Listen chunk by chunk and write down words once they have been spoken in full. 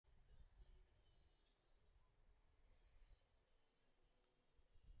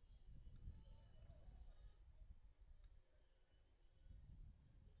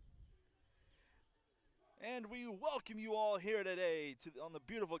And we welcome you all here today on the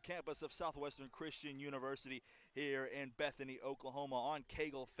beautiful campus of Southwestern Christian University here in Bethany, Oklahoma, on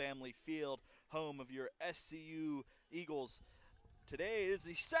Cagle Family Field, home of your SCU Eagles. Today is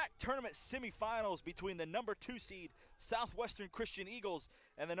the SAC Tournament semifinals between the number 2 seed Southwestern Christian Eagles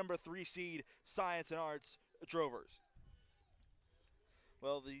and the number 3 seed Science and Arts Drovers.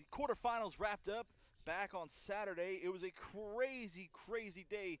 Well, the quarterfinals wrapped up back on Saturday. It was a crazy, crazy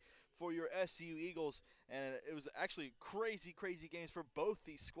day for your SCU Eagles, and it was actually crazy, crazy games for both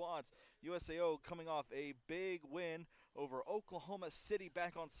these squads. USAO coming off a big win over Oklahoma City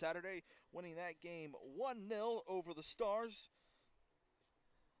back on Saturday, winning that game 1-0 over the Stars.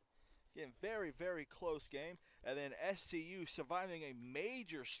 Again, very, very close game. And then SCU surviving a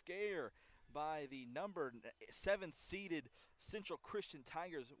major scare by the number 7 seeded Central Christian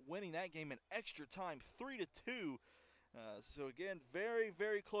Tigers, winning that game in extra time 3-2. So again, very,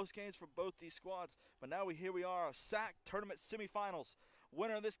 very close games for both these squads. But now here we are, SAC Tournament semifinals.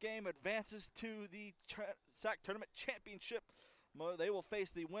 Winner of this game advances to the SAC Tournament Championship. They will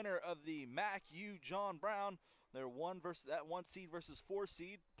face the winner of the MAC U John Brown. They're one seed versus 4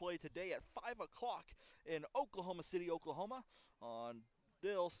 seed. Play today at 5 o'clock in Oklahoma City, Oklahoma, on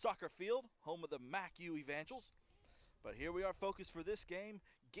Dill Soccer Field, home of the MAC U Evangels. But here we are focused for this game.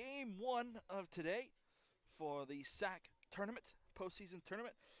 Game 1 of today for the SAC tournament, postseason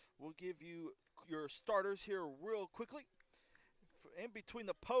tournament. We'll give you your starters here real quickly. In between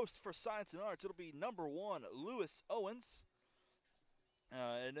the posts for Science and Arts, it'll be number 1, Lewis Owens.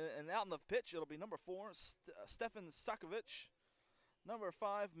 And out on the pitch, it'll be number 4, Stefan Sakovic. Number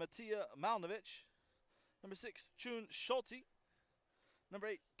 5, Matija Malnovich. Number 6, Chun Schulte. Number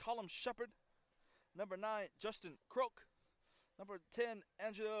 8, Colum Shepard. Number 9, Justin Croak. Number 10,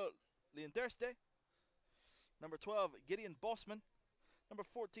 Angelo Lienderste. Number 12, Gideon Bossman. Number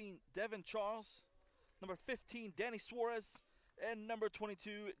 14, Devin Charles. Number 15, Danny Suarez. And number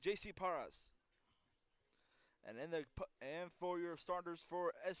 22, JC Paras. And for your starters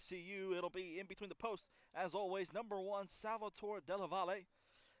for SCU, it'll be in between the posts, as always, number 1, Salvatore Della Valle.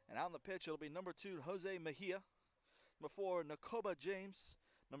 And out on the pitch, it'll be number 2, Jose Mejia. Number 4, Nakoba James.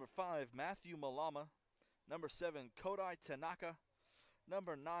 Number 5, Matthew Malama. Number 7, Kodai Tanaka.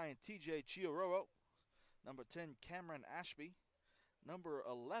 Number 9, TJ Chiororo. Number 10, Cameron Ashby. Number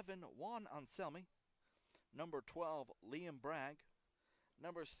 11, Juan Anselmi. Number 12, Liam Bragg.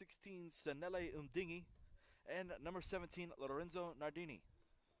 Number 16, Sanele Undingi. And number 17, Lorenzo Nardini.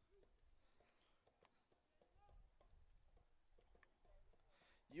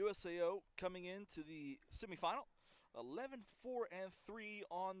 USAO coming into the semifinal, 11-4-3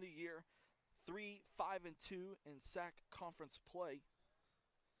 on the year, 3-5-2 in SAC conference play.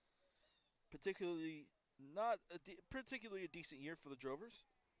 Particularly a decent year for the Drovers.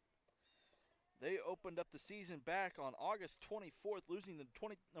 They opened up the season back on August 24th, losing the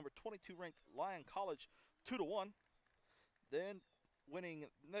number 22 ranked Lyon College 2-1. Then winning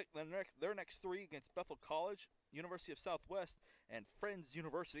their next 3 against Bethel College, University of Southwest, and Friends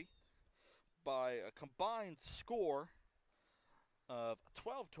University by a combined score of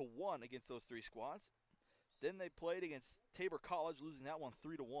 12-1 against those 3 squads. Then they played against Tabor College, losing that one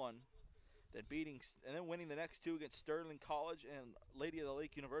 3-1. Then winning the next 2 against Sterling College and Lady of the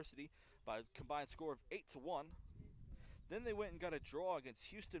Lake University by a combined score of 8-1. Then they went and got a draw against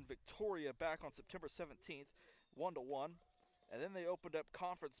Houston Victoria back on September 17th, 1-1. And then they opened up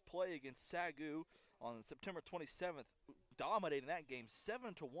conference play against Sagu on September 27th, dominating that game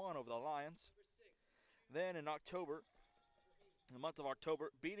 7-1 over the Lions. Then in the month of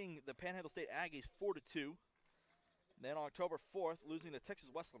October, beating the Panhandle State Aggies 4-2. Then on October 4th, losing to Texas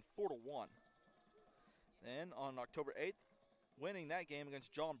Westland 4-1. Then on October 8th, winning that game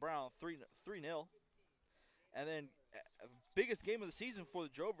against John Brown 3-0. And then biggest game of the season for the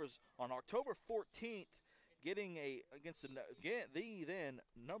Drovers on October 14th, getting against the then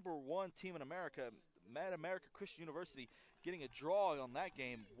number 1 team in America, Mad America Christian University, getting a draw on that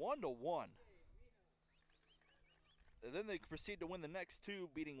game 1-1. And then they proceed to win the next 2,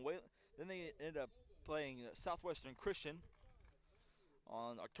 beating Wayland. Then they ended up playing Southwestern Christian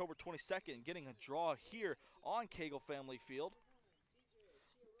on October 22nd, getting a draw here on Cagle Family Field,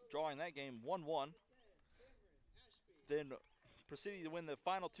 drawing that game 1-1. Then proceeding to win the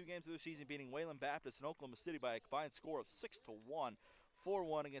final 2 games of the season, beating Wayland Baptist and Oklahoma City by a combined score of 6-1,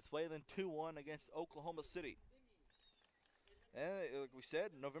 4-1 against Wayland, 2-1 against Oklahoma City. And like we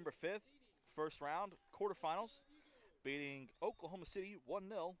said, November 5th, first round, quarterfinals, beating Oklahoma City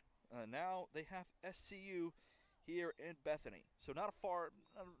 1-0. Now they have SCU here in Bethany. So not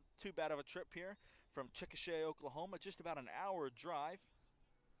too bad of a trip here from Chickasha, Oklahoma, just about an hour drive.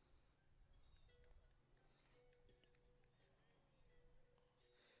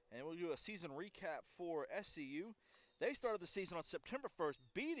 And we'll do a season recap for SCU. They started the season on September 1st,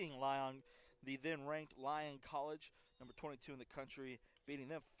 beating Lyon, the then-ranked Lyon College, number 22 in the country, beating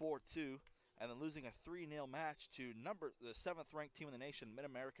them 4-2, and then losing a 3-0 match to the 7th-ranked team in the nation,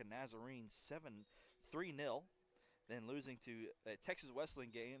 Mid-America Nazarene, 3-0. Then losing to a Texas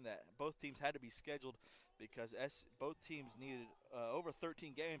Wesleyan game that both teams had to be scheduled because both teams needed over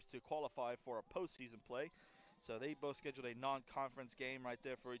 13 games to qualify for a postseason play. So they both scheduled a non-conference game right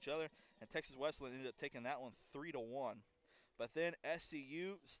there for each other, and Texas Wesleyan ended up taking that one 3-1. But then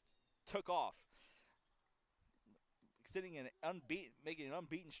SCU took off, extending making an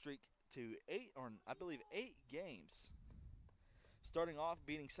unbeaten streak to 8 games. Starting off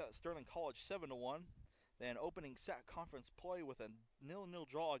beating Sterling College 7-1, then opening SAC conference play with a 0-0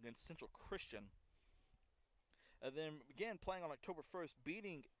 draw against Central Christian. And then began playing on October 1st,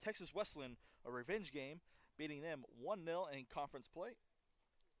 beating Texas Wesleyan, a revenge game, beating them 1-0 in conference play.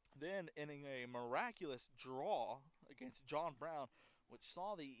 Then ending a miraculous draw against John Brown, which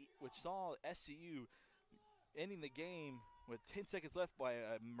saw SCU ending the game with 10 seconds left by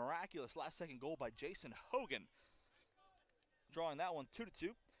a miraculous last-second goal by Jason Hogan, drawing that one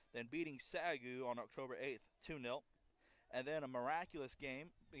 2-2. Then beating Sagu on October 8th 2-0, and then a miraculous game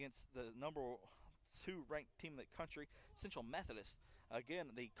against the number 2 ranked team in the country, Central Methodist. Again,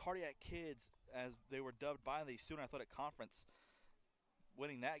 the Cardiac Kids, as they were dubbed by the Student Athletic Conference,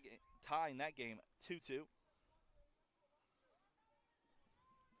 winning that game, tying that game 2-2.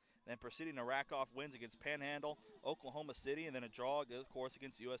 Then proceeding to rack off wins against Panhandle, Oklahoma City, and then a draw, of course,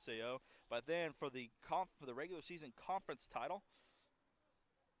 against USAO. But then for the regular season conference title,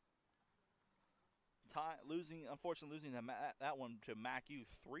 unfortunately losing that one to MACU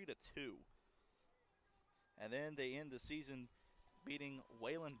 3-2. And then they end the season beating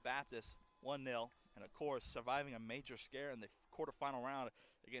Wayland Baptist 1-0, and of course surviving a major scare in the quarterfinal round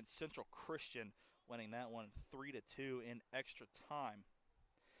against Central Christian, winning that one 3-2 in extra time.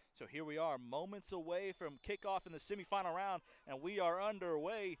 So here we are, moments away from kickoff in the semifinal round, and we are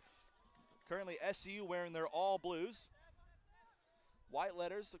underway. Currently SCU wearing their all blues, white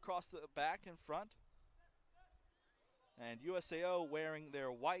letters across the back and front, and USAO wearing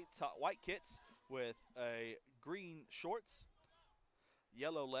their white kits with a green shorts,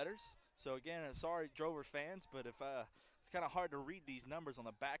 yellow letters. So again, sorry Drover fans, but if it's kind of hard to read these numbers on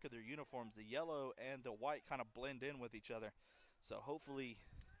the back of their uniforms. The yellow and the white kind of blend in with each other. So hopefully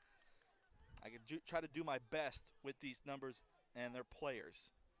I can try to do my best with these numbers and their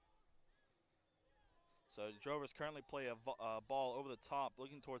players. So Drovers currently play a ball over the top,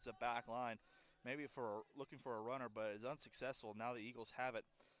 looking towards the back line, maybe looking for a runner, but is unsuccessful. Now the Eagles have it.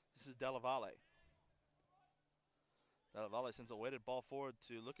 This is Della Valle. Della Valle sends a weighted ball forward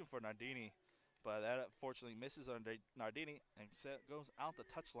to looking for Nardini, but that unfortunately misses on Nardini and goes out the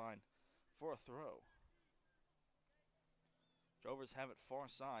touchline for a throw. Drovers have it far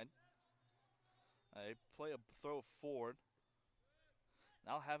side. They play a throw forward.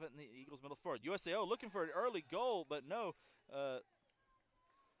 Now have it in the Eagles middle forward. USAO looking for an early goal, but no.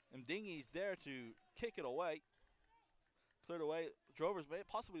 Mdingi's there to kick it away. Cleared away. Drovers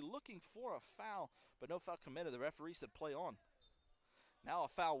possibly looking for a foul, but no foul committed. The referee said play on. Now a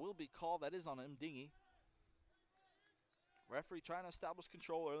foul will be called. That is on Mdingi. Referee trying to establish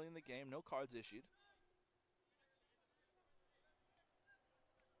control early in the game. No cards issued.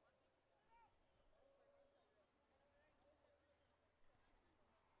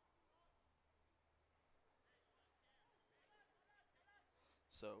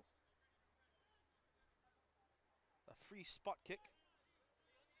 So, a free spot kick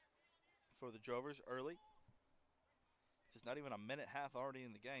for the Drovers early. It's not even a minute half already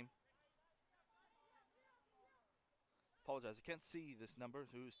in the game. Apologize, I can't see this number,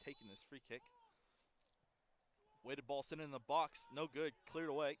 who's taking this free kick. Weighted ball sent in the box, no good, cleared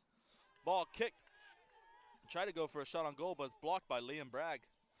away. Ball kicked. Tried to go for a shot on goal, but it's blocked by Liam Bragg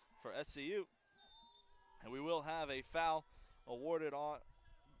for SCU. And we will have a foul awarded on.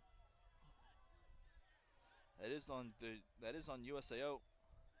 That is on USAO.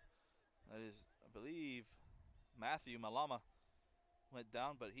 That is, I believe, Matthew Malama went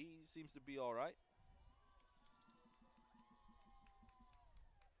down, but he seems to be all right.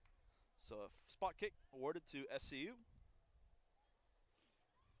 So a spot kick awarded to SCU.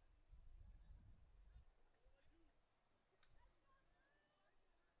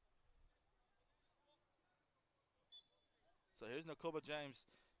 So here's Nakoba James.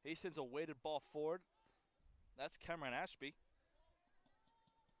 He sends a weighted ball forward. That's Cameron Ashby.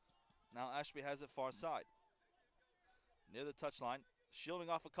 Now Ashby has it far side. Near the touchline. Shielding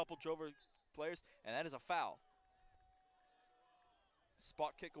off a couple Drover players, and that is a foul.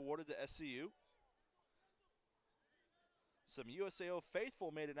 spot kick awarded to SCU. Some USAO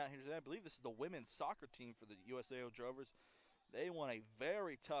faithful made it out here today. I believe this is the women's soccer team for the USAO Drovers. They won a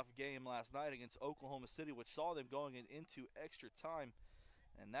very tough game last night against Oklahoma City, which saw them going into extra time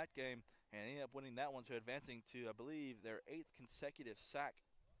in that game, and ended up winning that one to advancing to, I believe, their 8th consecutive SAC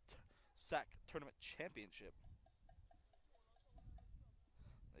tournament championship.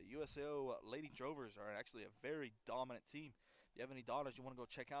 The USAO Lady Drovers are actually a very dominant team. If you have any daughters you want to go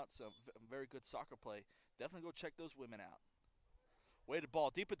check out some very good soccer play, definitely go check those women out. Weighted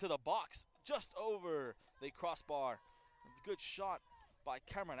ball deep into the box, just over the crossbar. Good shot by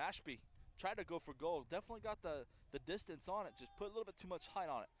Cameron Ashby. Tried to go for goal. Definitely got the distance on it. Just put a little bit too much height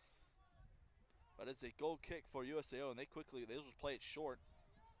on it. But it's a goal kick for USAO, and they'll just play it short.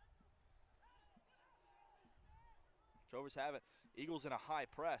 Drovers have it. Eagles in a high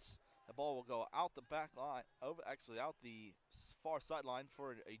press. The ball will go out the back line, actually out the far sideline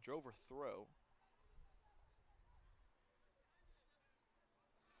for a Drover throw.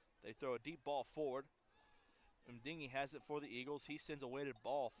 They throw a deep ball forward. Mdingi has it for the Eagles. He sends a weighted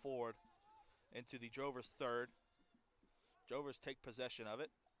ball forward into the Drovers' third. Drovers take possession of it.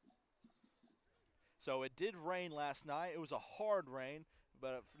 So it did rain last night. It was a hard rain,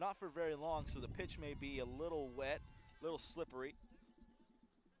 but not for very long, so the pitch may be a little wet, a little slippery.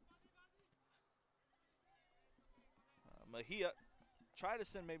 Mejia tried to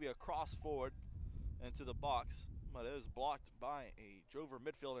send maybe a cross forward into the box, but it was blocked by a Drover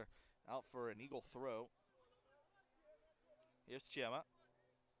midfielder out for an Eagle throw. Here's Chema.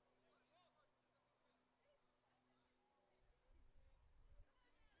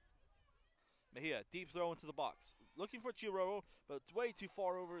 Mejia, deep throw into the box. Looking for Chiroro, but it's way too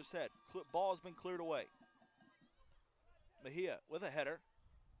far over his head. Ball has been cleared away. Mejia with a header.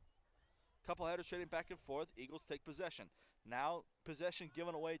 Couple headers trading back and forth. Eagles take possession. Now possession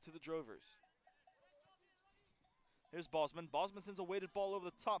given away to the Drovers. Here's Bosman. Bosman sends a weighted ball over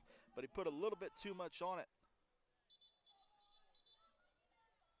the top, but he put a little bit too much on it.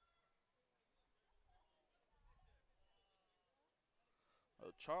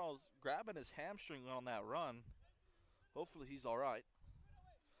 Charles grabbing his hamstring on that run. Hopefully he's all right.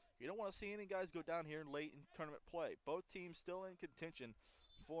 You don't want to see any guys go down here late in tournament play. Both teams still in contention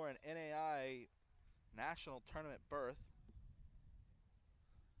for an NAI national tournament berth.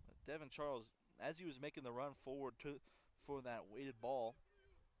 But Devin Charles, as he was making the run forward for that weighted ball,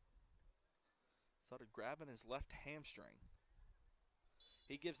 started grabbing his left hamstring.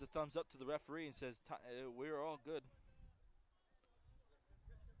 He gives the thumbs up to the referee and says, we're all good.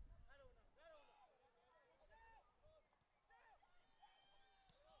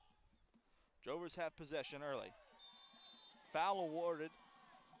 Drovers have possession early. Foul awarded.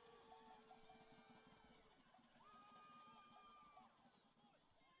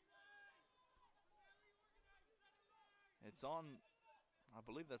 It's on, I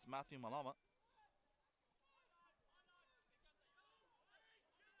believe that's Matthew Malama.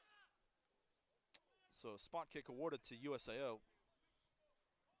 So spot kick awarded to USAO.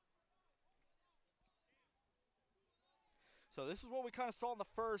 So this is what we kind of saw in the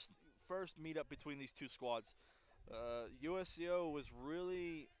first meetup between these two squads. USAO was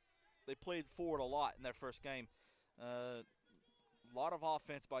really, they played forward a lot in their first game. A lot of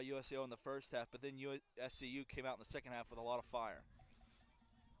offense by USAO in the first half, but then SCU came out in the second half with a lot of fire.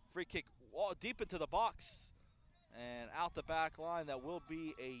 Free kick deep into the box and out the back line. That will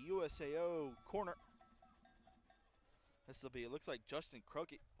be a USAO corner. This will be, it looks like Justin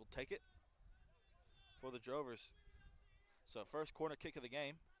Crockett will take it for the Drovers. So first corner kick of the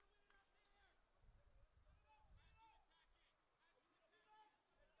game.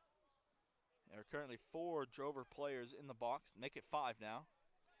 There are currently 4 Drover players in the box. Make it 5 now.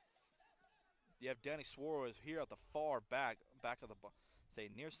 You have Danny Suarez here at the far back of the box. Say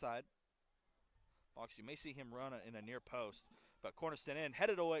near side box. You may see him run in a near post. But corner sent in,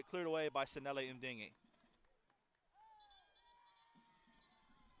 headed away, cleared away by Sinele Mdingi.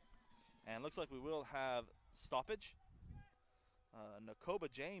 And it looks like we will have stoppage.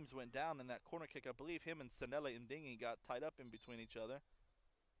 Nakoba James went down in that corner kick. I believe him and Sinele Mdingi got tied up in between each other.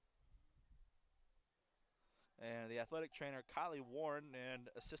 And the athletic trainer, Kylie Warren, and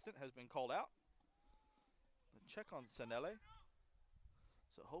assistant has been called out. Check on Sinele.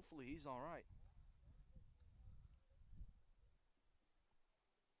 So hopefully he's all right.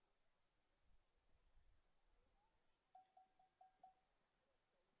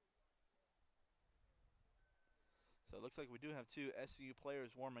 So it looks like we do have 2 SCU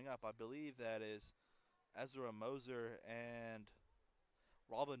players warming up. I believe that is Ezra Moser and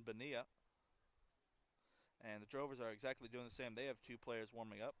Robin Bonilla. And the Drovers are exactly doing the same. They have 2 players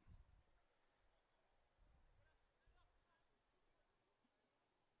warming up.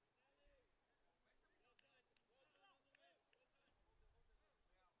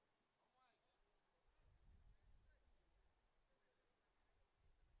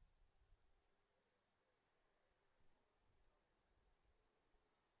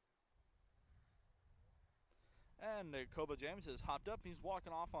 And Nakoba James has hopped up. He's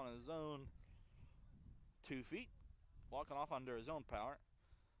walking off on his own 2 feet, walking off under his own power.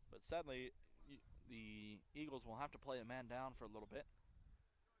 But sadly, the Eagles will have to play a man down for a little bit.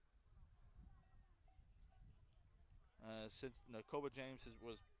 Since Nakoba James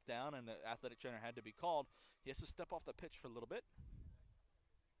was down and the athletic trainer had to be called, he has to step off the pitch for a little bit.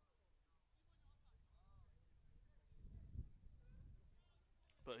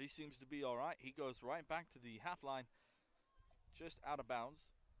 But he seems to be all right. He goes right back to the half line, just out of bounds,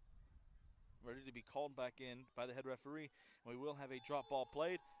 ready to be called back in by the head referee. We will have a drop ball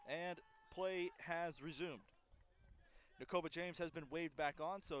played, and play has resumed. Nakoba James has been waved back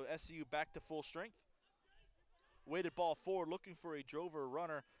on, so SCU back to full strength. Weighted ball forward, looking for a Drover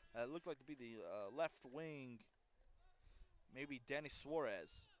runner. Looked like to be the left wing, maybe Danny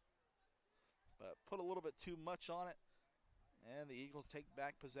Suarez. But put a little bit too much on it, and the Eagles take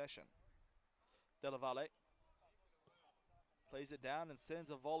back possession. Della Valle plays it down and sends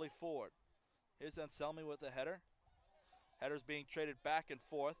a volley forward. Here's Anselmi with the header. Header's being traded back and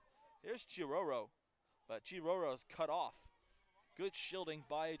forth. Here's Chiroro, but Chiroro's cut off. Good shielding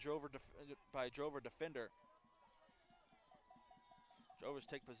by a Drover defender. Drovers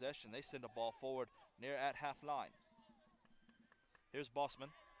take possession. They send a ball forward near at half line. Here's Bossman.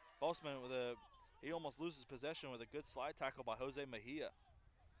 Bossman he almost loses possession with a good slide tackle by Jose Mejia.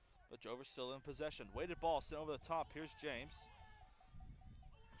 But Drovers still in possession. Weighted ball sent over the top. Here's James.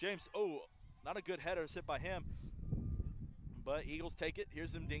 James, not a good header hit by him. But Eagles take it.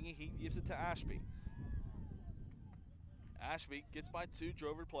 Here's Mdingi. He gives it to Ashby. Ashby gets by 2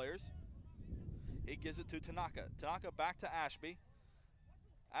 Drover players. He gives it to Tanaka. Tanaka back to Ashby.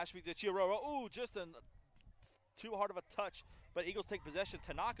 Ashby to Chiroro. Just too hard of a touch. But Eagles take possession.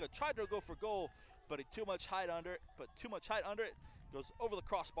 Tanaka tried to go for goal, but too much height under it. Goes over the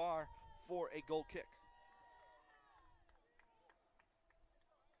crossbar for a goal kick.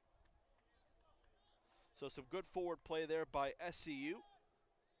 So some good forward play there by SCU.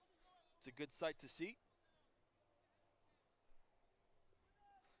 It's a good sight to see.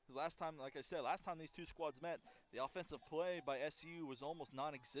 Last time, like I said, last time these 2 squads met, the offensive play by SCU was almost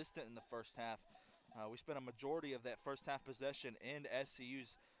non-existent in the first half. We spent a majority of that first half possession in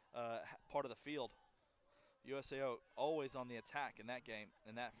SCU's part of the field. USAO always on the attack in that game,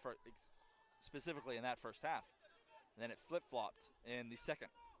 specifically in that first half. And then it flip-flopped in the second.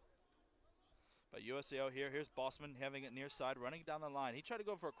 But USAO here's Bossman having it near side, running down the line. He tried to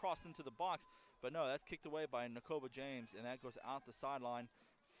go for a cross into the box, but no, that's kicked away by Nakoba James, and that goes out the sideline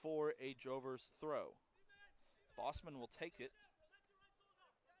for a Drovers throw. Bossman will take it.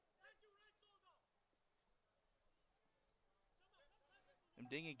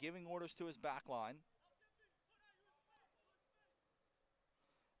 Mdingi giving orders to his back line.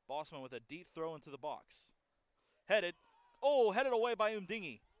 Bossman with a deep throw into the box. Headed away by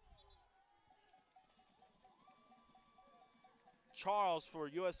Mdingi. Charles for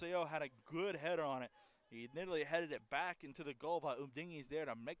USAO had a good header on it. He nearly headed it back into the goal, but Mdingi's there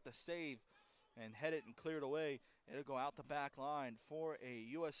to make the save and head it and clear it away. It'll go out the back line for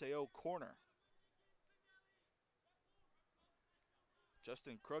a USAO corner.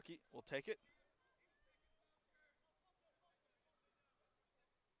 Justin Crookie will take it.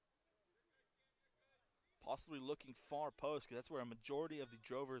 Possibly looking far post, because that's where a majority of the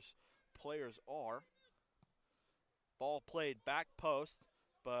Drovers players are. Ball played back post,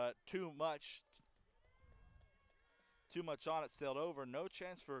 but too much on it, sailed over. No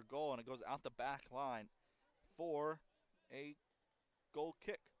chance for a goal, and it goes out the back line for a goal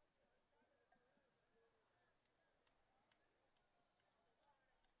kick.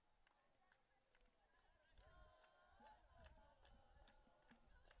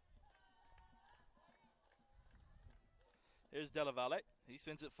 Here's Della Valle. He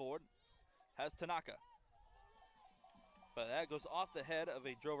sends it forward. Has Tanaka. But that goes off the head of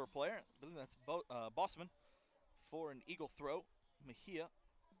a Drover player. I believe that's Bossman for an Eagle throw. Mejia.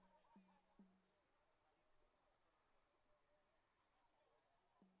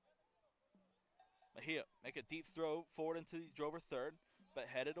 Mejia make a deep throw forward into the Drover third, but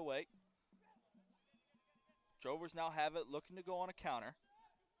headed away. Drovers now have it, looking to go on a counter.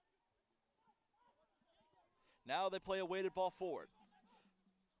 Now they play a weighted ball forward.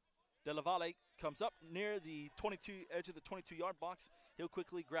 Della Valle comes up near the 22 edge of the 22-yard box. He'll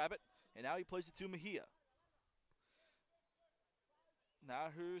quickly grab it, and now he plays it to Mejia. Now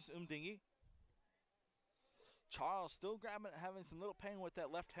here's Umdingi. Charles still grabbing, having some little pain with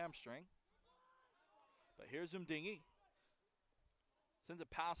that left hamstring. But here's Umdingi. Sends a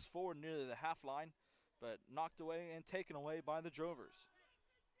pass forward near the half line, but knocked away and taken away by the Drovers.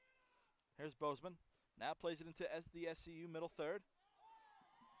 Here's Bozeman. Now plays it into the SCU middle third.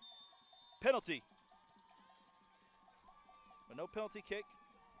 Penalty. But no penalty kick.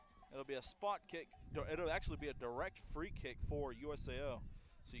 It'll be a spot kick. It'll actually be a direct free kick for USAO.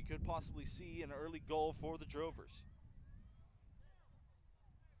 So you could possibly see an early goal for the Drovers.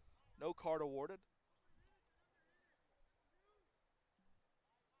 No card awarded.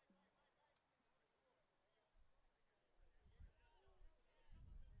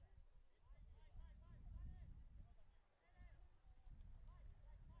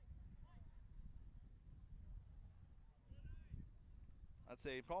 I'd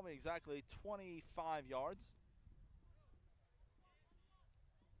say probably exactly 25 yards.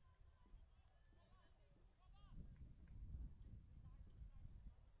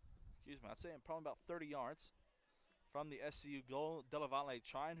 Excuse me, I'd say probably about 30 yards from the SCU goal. Della Valle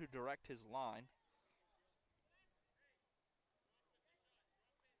trying to direct his line.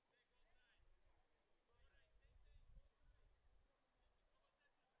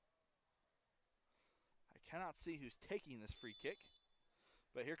 I cannot see who's taking this free kick.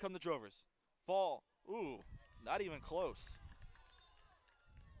 But here come the Drovers. Fall. Ooh, not even close.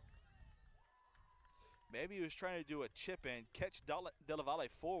 Maybe he was trying to do a chip and catch Della Valle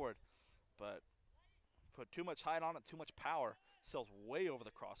forward, but put too much height on it, too much power. Sails way over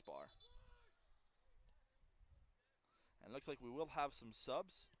the crossbar. And it looks like we will have some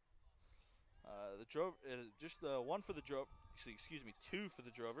subs. Just the one for the excuse me, two for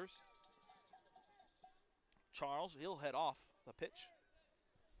the Drovers. Charles, he'll head off the pitch.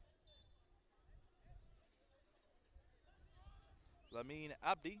 Lamine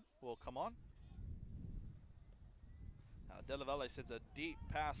Abdi will come on. Now Della Valle sends a deep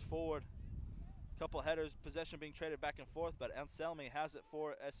pass forward. Couple headers, possession being traded back and forth, but Anselmi has it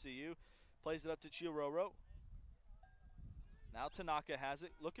for SCU. Plays it up to Chiororo. Now Tanaka has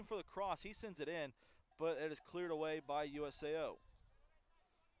it. Looking for the cross. He sends it in, but it is cleared away by USAO.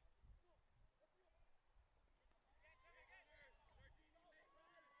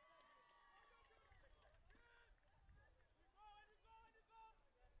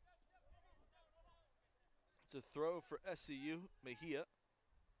 It's a throw for SCU, Mejia.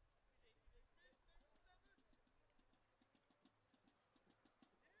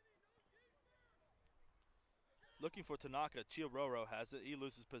 Looking for Tanaka, Chiororo has it. He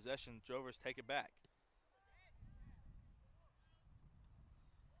loses possession. Drovers take it back.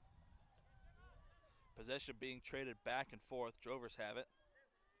 Possession being traded back and forth. Drovers have it.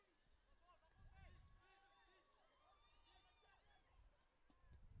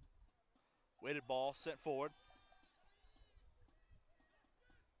 Weighted ball sent forward.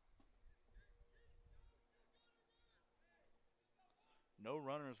 No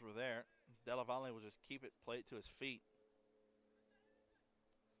runners were there. Della Valle will just keep it, play it to his feet.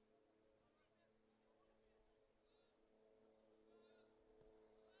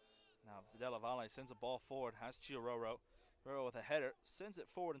 Now Della Valle sends a ball forward, has Chiororo. Chiororo with a header, sends it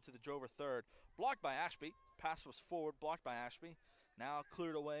forward into the Drover third. Blocked by Ashby. Pass was forward, blocked by Ashby. Now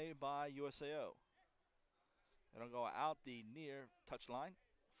cleared away by USAO. It'll go out the near touchline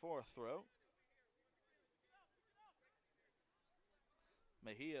for a throw.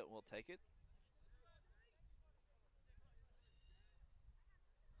 Mejia will take it.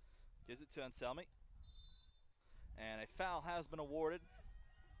 Gives it to Anselmi. And a foul has been awarded.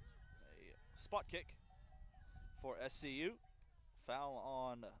 A spot kick for SCU. Foul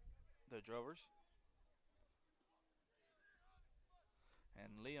on the Drovers.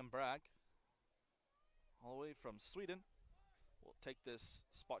 And Liam Bragg, all the way from Sweden, will take this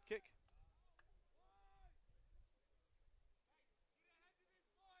spot kick.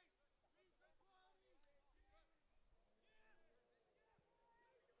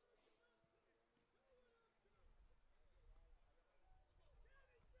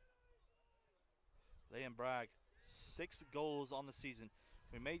 Liam Bragg, 6 goals on the season.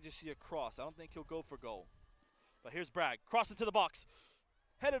 We may just see a cross. I don't think he'll go for goal. But here's Bragg, cross into the box.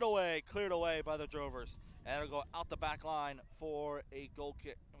 Headed away, cleared away by the Drovers. And it'll go out the back line for a goal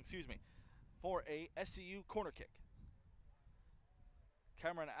kick, for a SCU corner kick.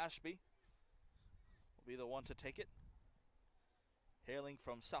 Cameron Ashby will be the one to take it. Hailing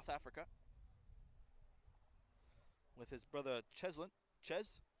from South Africa. With his brother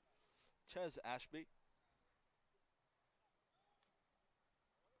Ches Ches Ashby.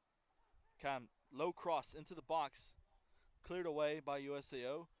 Kind of low cross into the box. Cleared away by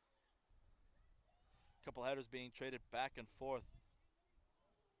USAO. Couple headers being traded back and forth.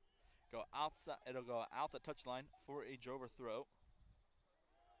 Go outside. It'll go out the touchline for a Jover throw.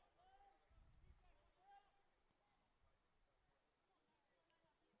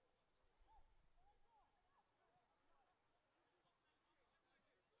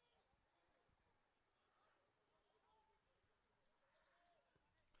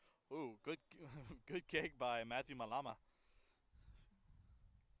 Ooh, good, good kick by Matthew Malama.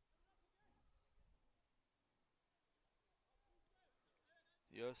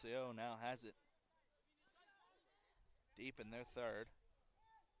 USAO now has it deep in their third.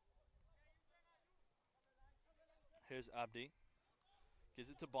 Here's Abdi. Gives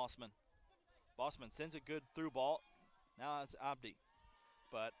it to Bossman. Bossman sends a good through ball. Now it's Abdi.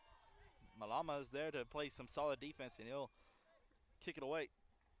 But Malama is there to play some solid defense, and he'll kick it away.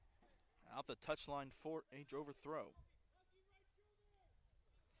 Out the touchline for a Jover throw.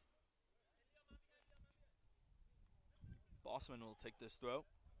 Bossman will take this throw.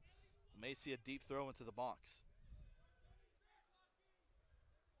 May see a deep throw into the box.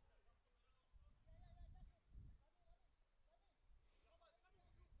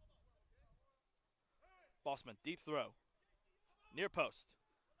 Bossman, deep throw. Near post.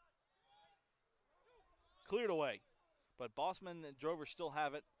 Cleared away. But Bossman and Jover still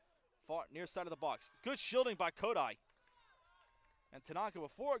have it. Far near side of the box. Good shielding by Kodai. And Tanaka,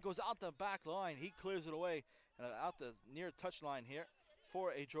 before it goes out the back line, he clears it away and out the near touch line here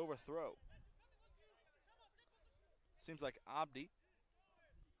for a Jover throw. Seems like Abdi.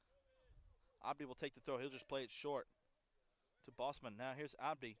 Abdi will take the throw. He'll just play it short to Bossman. Now here's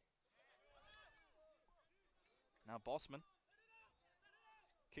Abdi. Now Bossman.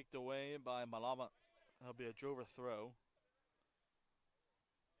 Kicked away by Malama. That'll be a Jover throw.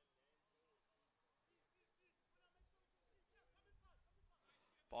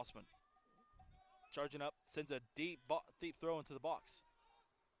 Bossman charging up, sends a deep throw into the box.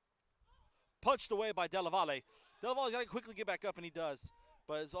 Punched away by Della Valle. Della Valle's got to quickly get back up, and he does.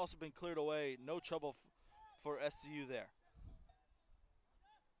 But it's also been cleared away. No trouble for SCU there.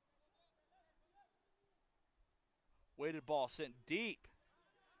 Weighted ball sent deep.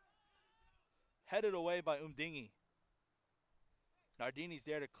 Headed away by Umdingi. Nardini's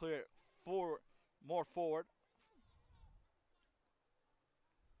there to clear it more forward.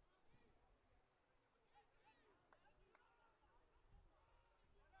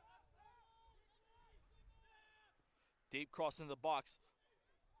 Deep cross into the box.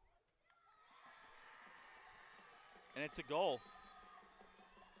 And it's a goal.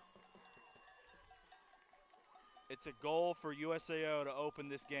 It's a goal for USAO to open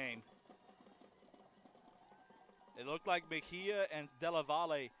this game. It looked like Mejia and Della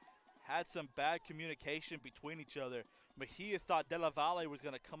Valle had some bad communication between each other. Mejia thought Della Valle was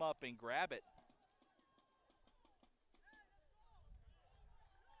going to come up and grab it.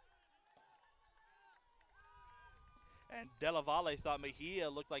 And Della Valle thought Mejia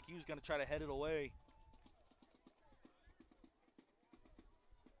looked like he was going to try to head it away.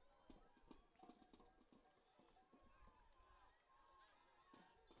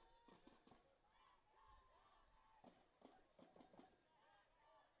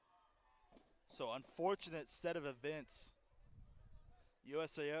 So unfortunate set of events.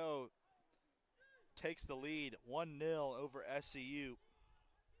 USAO takes the lead 1-0 over SCU.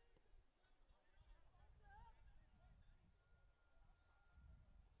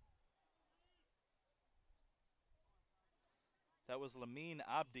 That was Lamine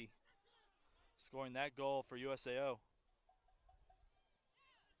Abdi scoring that goal for USAO.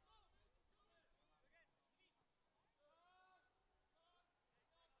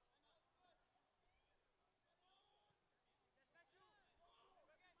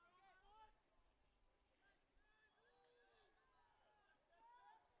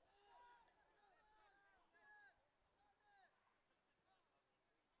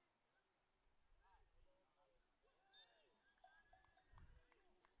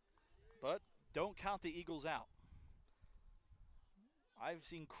 But don't count the Eagles out. I've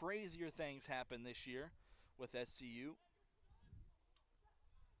seen crazier things happen this year with SCU.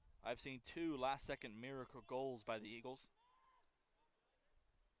 I've seen 2 last-second miracle goals by the Eagles.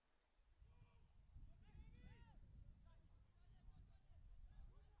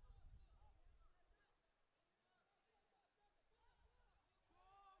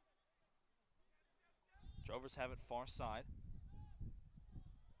 Drovers have it far side.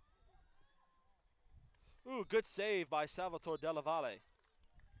 Ooh, good save by Salvatore Della Valle.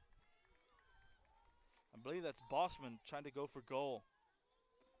 I believe that's Bossman trying to go for goal.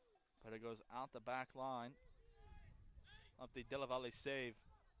 But it goes out the back line of the Della Valle save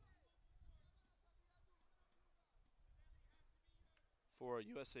for a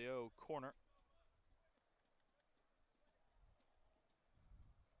USAO corner.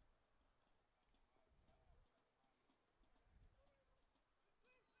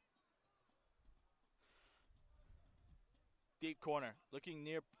 Deep corner, looking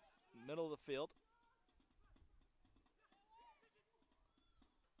near middle of the field.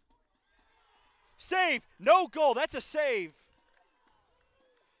 Save! No goal. That's a save.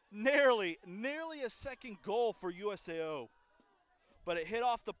 Nearly a second goal for USAO. But it hit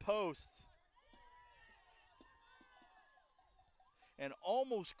off the post. And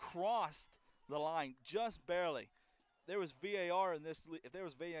almost crossed the line, just barely. There was VAR in this. If there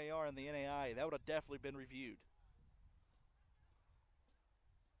was VAR in the NAI, that would have definitely been reviewed.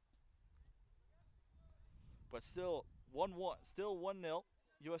 But still 1-1, still 1-0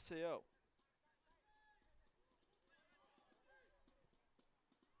 USAO.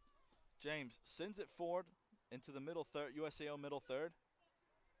 James sends it forward into the middle third, USAO middle third.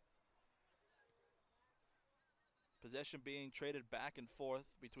 Possession being traded back and forth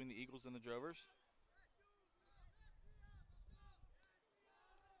between the Eagles and the Drovers.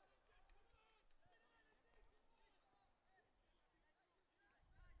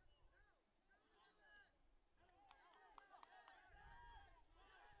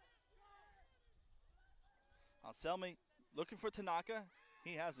 Anselmi looking for Tanaka.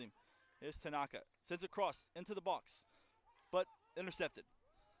 He has him. Here's Tanaka. Sends it across into the box, but intercepted.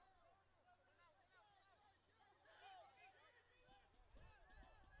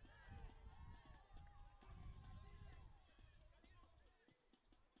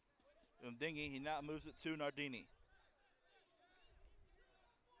 Umdingi, he now moves it to Nardini.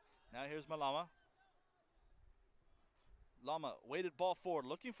 Now here's Malama. Lama weighted ball forward,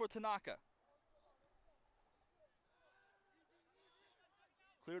 looking for Tanaka.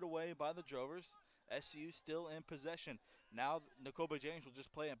 Cleared away by the Drovers. SU still in possession. Now Nakobe James will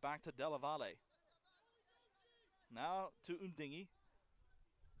just play it back to Della Valle. Now to Umdingi.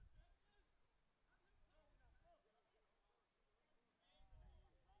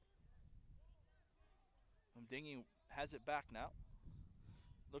 Umdingi has it back now.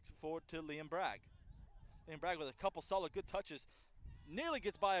 Looks forward to Liam Bragg. Liam Bragg with a couple solid good touches. Nearly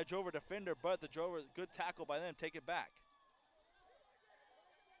gets by a Drover defender, but the Drover, good tackle by them, take it back.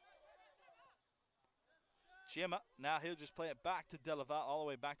 Chiema, now he'll just play it back to Della Valle, all the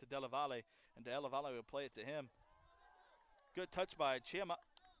way back to Della Valle, and Della Valle will play it to him. Good touch by Chiema.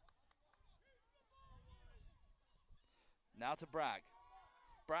 Now to Bragg.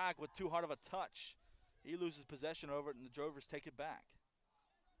 Bragg with too hard of a touch. He loses possession over it, and the Drovers take it back.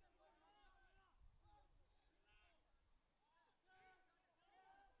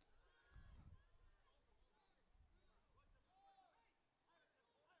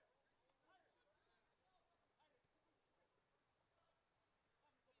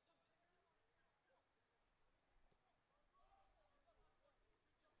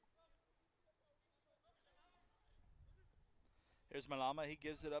 Here's Malama. He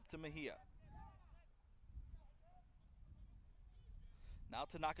gives it up to Mejia. Now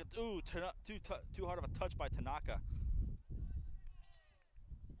Tanaka. Ooh, too hard of a touch by Tanaka.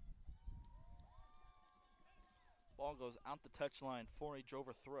 Ball goes out the touchline for a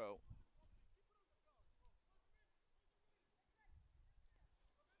Drover throw.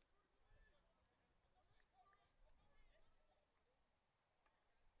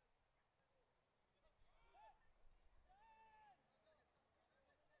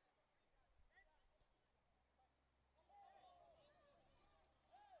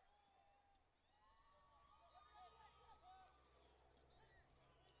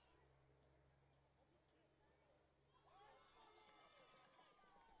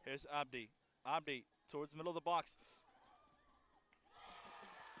 Here's Abdi. Abdi towards the middle of the box.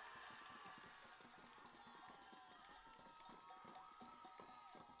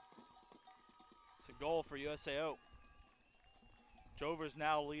 It's a goal for USAO. Drovers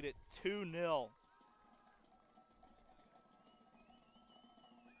now lead it 2-0.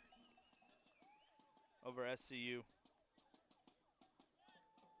 Over SCU.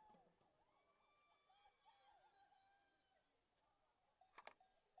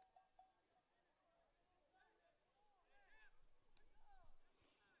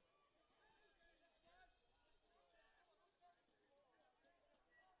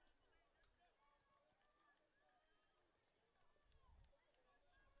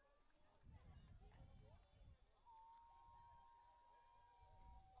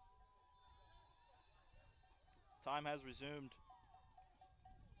 Time has resumed.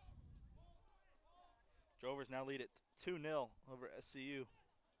 Drovers now lead it 2-0 over SCU.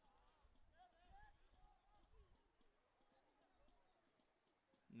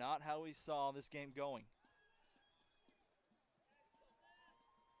 Not how we saw this game going.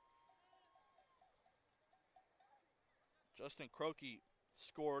 Justin Croakey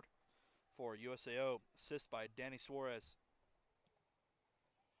scored for USAO, assist by Danny Suarez.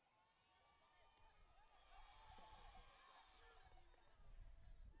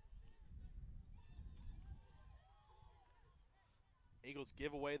 Eagles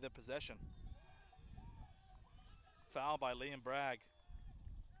give away the possession. Foul by Liam Bragg.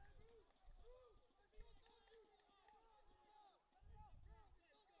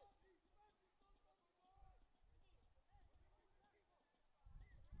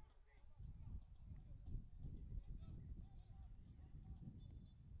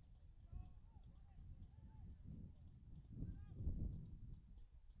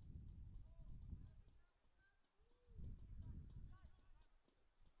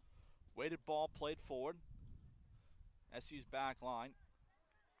 Weighted ball played forward. SU's back line.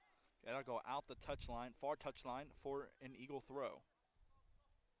 That'll go out the touchline, far touchline for an Eagle throw.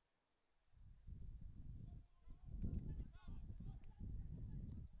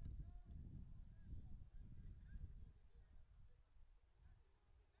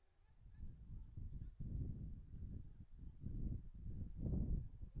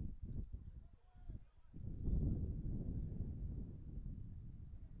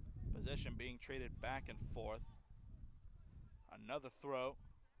 Possession being traded back and forth. Another throw.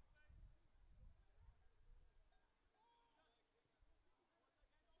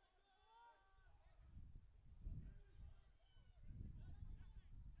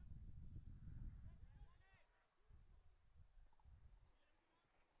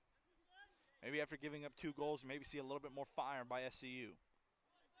 Maybe after giving up 2 goals, maybe see a little bit more fire by SCU.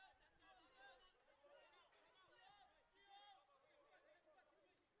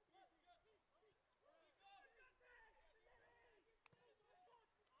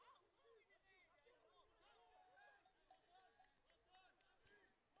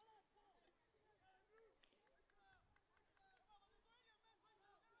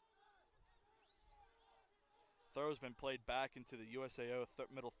 Throw's been played back into the USAO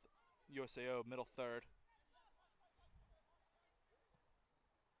middle third.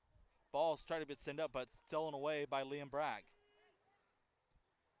 Ball's trying to be sent up, but stolen away by Liam Bragg.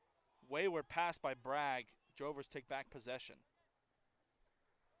 Wayward pass by Bragg. Drovers take back possession.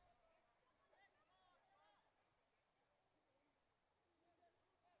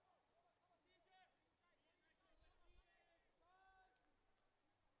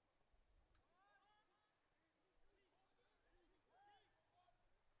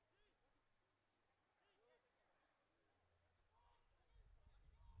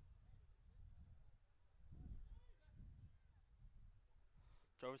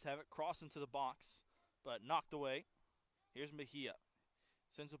 Drovers have it cross into the box, but knocked away. Here's Mejia.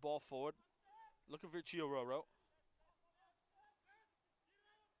 Sends the ball forward. Looking for Chiororo.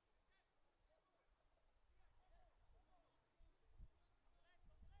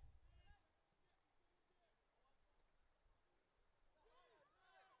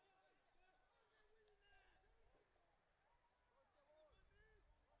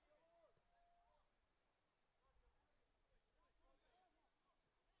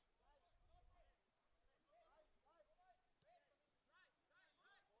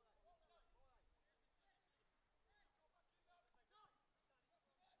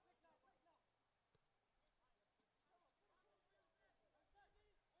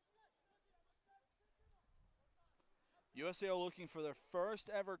 USAO looking for their first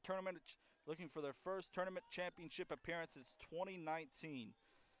tournament championship appearance since 2019.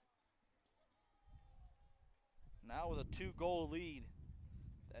 Now with a 2-goal lead,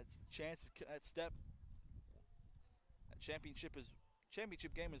 that championship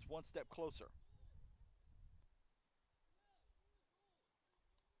game is one step closer.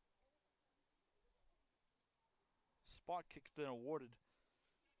 Spot kick's been awarded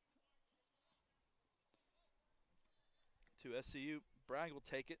to SCU. Bragg will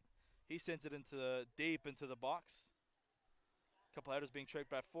take it. He sends it deep into the box. A couple headers being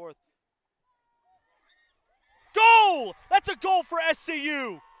traded back forth. Goal! That's a goal for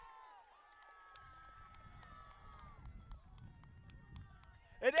SCU.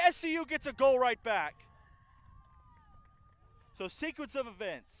 And SCU gets a goal right back. So sequence of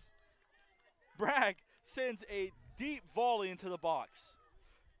events. Bragg sends a deep volley into the box.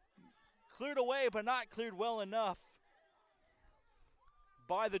 Cleared away, but not cleared well enough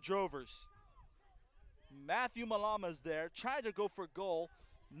by the Drovers. Matthew Malama's there, tried to go for goal,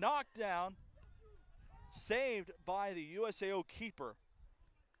 knocked down, saved by the USAO keeper.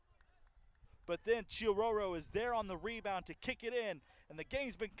 But then Chiororo is there on the rebound to kick it in, and the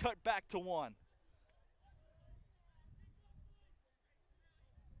game's been cut back to 1.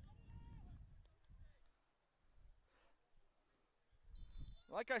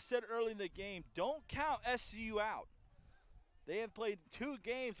 Like I said early in the game, don't count SCU out. They have played 2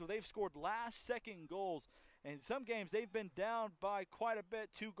 games where they've scored last-second goals. And in some games, they've been down by quite a bit,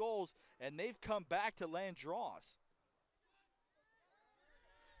 2 goals, and they've come back to land draws.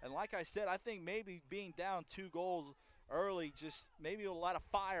 And like I said, I think maybe being down 2 goals early just maybe a lot of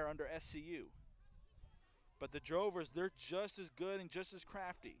fire under SCU. But the Drovers, they're just as good and just as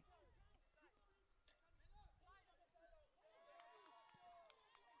crafty.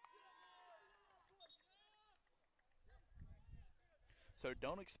 So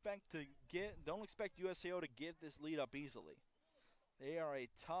don't expect USAO to give this lead up easily. They are a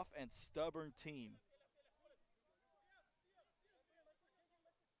tough and stubborn team.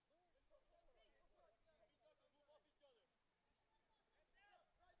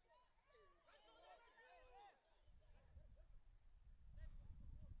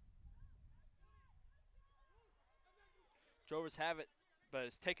 Drovers have it, but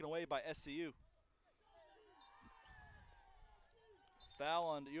it's taken away by SCU. Foul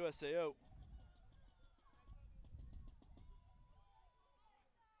on USAO.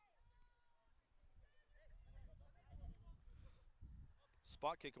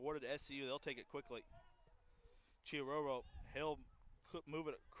 Spot kick awarded to SCU. They'll take it quickly. Chiororo, he'll move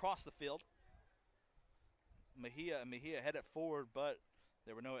it across the field. Mejia head it forward, but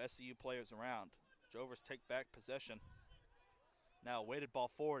there were no SCU players around. Drovers take back possession. Now weighted ball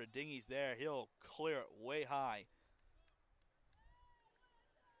forward. Dingy's there. He'll clear it way high.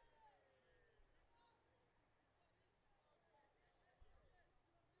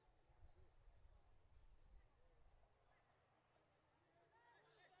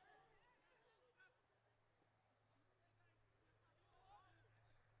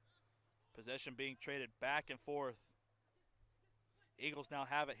 Possession being traded back and forth. Eagles now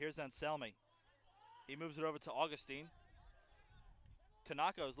have it. Here's Anselmi. He moves it over to Augustine.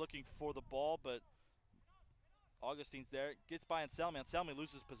 Tanaka is looking for the ball, but Augustine's there. Gets by Anselmi. Anselmi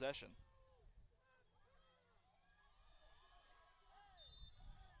loses possession.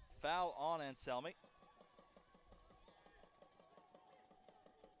 Foul on Anselmi.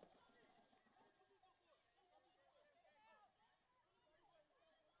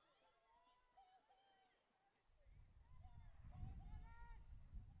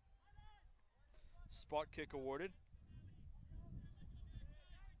 Spot kick awarded.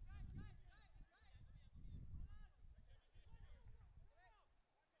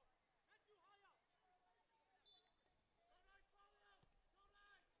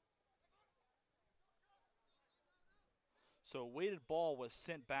 So a weighted ball was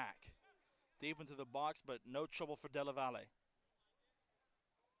sent back deep into the box, but no trouble for Della Valle.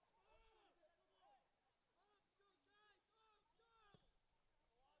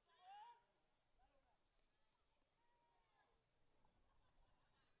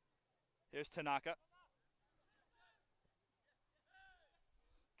 Here's Tanaka.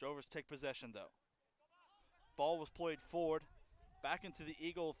 Drovers take possession, though. Ball was played forward, back into the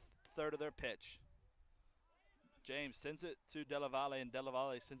Eagle third of their pitch. James sends it to Della Valle, and Della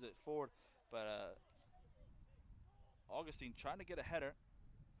Valle sends it forward. But Augustine trying to get a header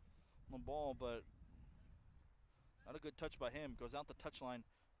on the ball, but not a good touch by him. Goes out the touchline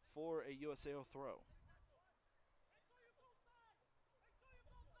for a USAO throw.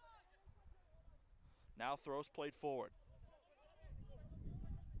 Now throws played forward.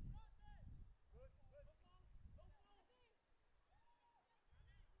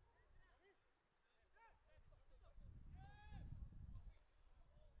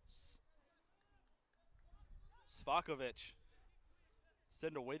 Svakovic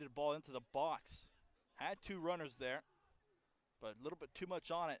send a weighted ball into the box. Had 2 runners there, but a little bit too much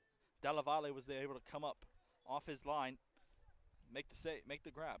on it. Della Valle was there able to come up off his line, make the save, make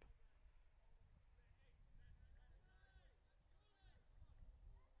the grab.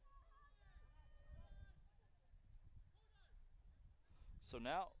 So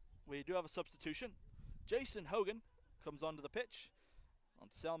now we do have a substitution. Jason Hogan comes onto the pitch.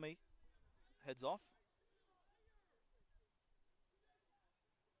 Anselmi heads off.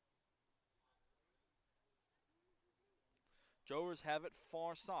 Drovers have it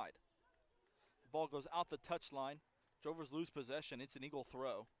far side. The ball goes out the touchline. Drovers lose possession. It's an Eagle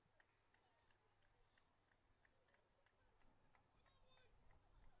throw.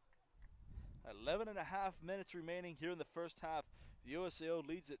 11 and a half minutes remaining here in the first half. USAO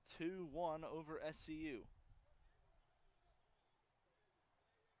leads it 2-1 over SCU.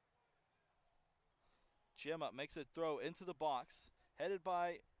 Chiema makes a throw into the box, headed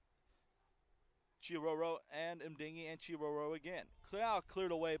by Chiroro and Mdingi and Chiroro again.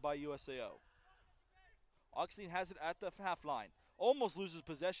 Cleared away by USAO. Augustine has it at the half line. Almost loses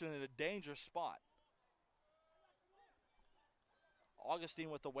possession in a dangerous spot. Augustine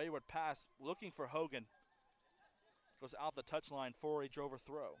with the wayward pass, looking for Hogan. Goes out the touchline for a Drover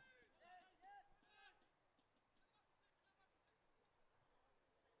throw.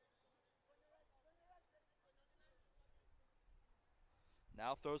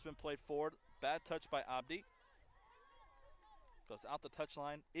 Now throw's been played forward. Bad touch by Abdi. Goes out the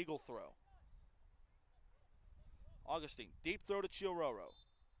touchline. Eagle throw. Augustine, deep throw to Chiororo.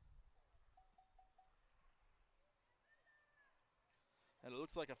 And it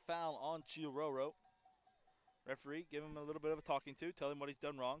looks like a foul on Chiororo. Referee, give him a little bit of a talking to, tell him what he's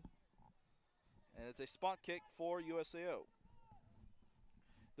done wrong. And it's a spot kick for USAO.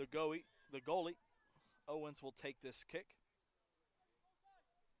 The goalie, Owens, will take this kick.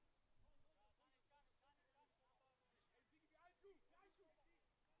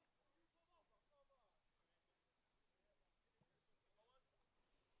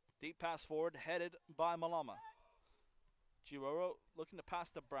 Deep pass forward, headed by Malama. Chiroro looking to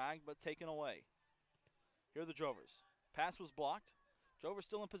pass to Bragg, but taken away. Here are the Drovers. Pass was blocked. Drovers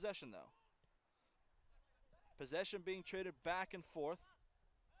still in possession, though. Possession being traded back and forth.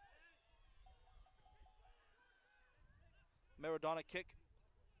 Maradona kick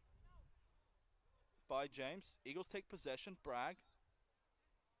by James. Eagles take possession. Bragg.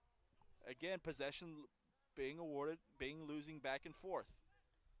 Again, possession being awarded, losing back and forth.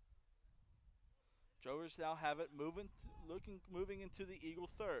 Drovers now have it, moving into the Eagle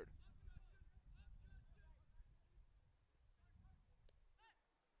third.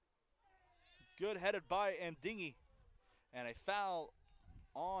 Good headed by Mdingi, and a foul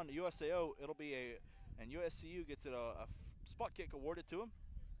on USAO. It'll be and USCU gets it a spot kick awarded to him.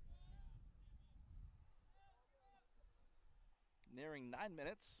 Nearing 9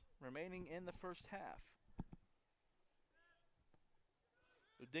 minutes remaining in the first half.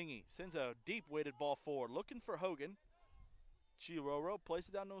 Mdingi sends a deep weighted ball forward, looking for Hogan. Chiroro plays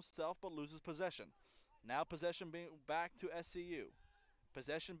it down to himself, but loses possession. Now possession being back to SCU.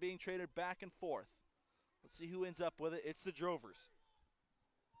 Possession being traded back and forth. Let's see who ends up with it. It's the Drovers.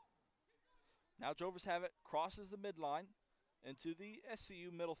 Now Drovers have it, crosses the midline into the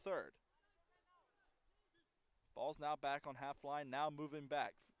SCU middle third. Ball's now back on half line, now moving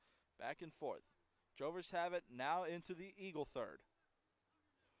back and forth. Drovers have it now into the Eagle third.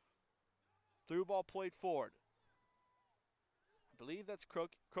 Through ball played forward. I believe that's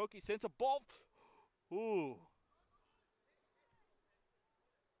Croaky. Croaky sends a ball. Ooh.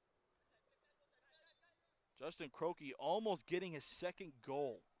 Justin Croaky almost getting his second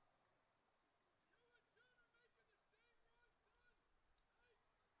goal.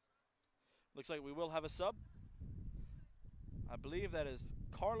 Looks like we will have a sub. I believe that is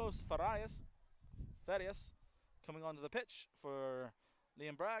Carlos Farias coming onto the pitch for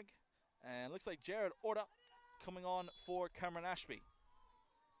Liam Bragg. And looks like Jared Orta coming on for Cameron Ashby.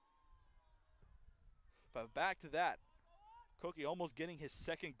 But back to that. Croaky almost getting his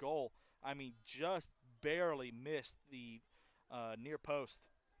second goal. I mean, just barely missed the near post.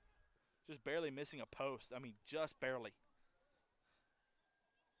 Just barely missing a post. I mean, just barely.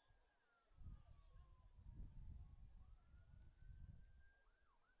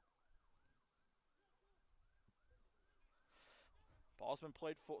 Ball's been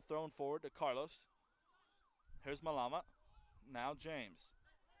thrown forward to Carlos. Here's Malama. Now James.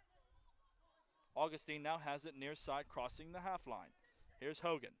 Augustine now has it near side, crossing the half line. Here's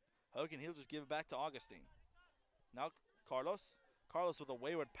Hogan. Hogan, he'll just give it back to Augustine. Now Carlos. Carlos with a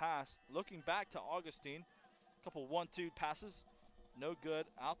wayward pass. Looking back to Augustine. A couple 1-2 passes. No good.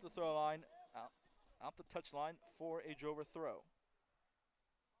 Out the throw line. Out the touch line for a Drover throw.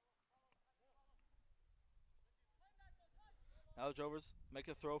 Now the Drovers make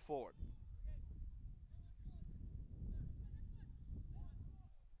a throw forward.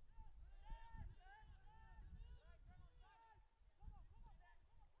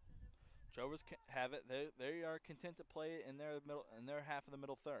 Drovers have it. They are content to play in their half of the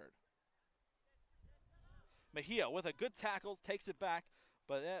middle third. Mejia with a good tackle takes it back,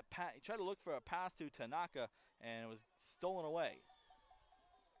 but he tried to look for a pass to Tanaka and it was stolen away.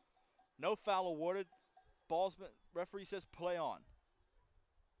 No foul awarded. Referee says play on.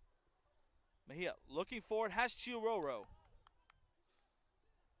 Mejia looking forward, has Chiroro.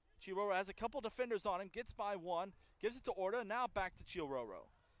 Chiroro has a couple defenders on him, gets by one, gives it to Orta, now back to Chiroro.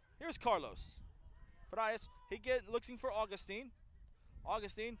 Here's Carlos. Farias, looking for Augustine.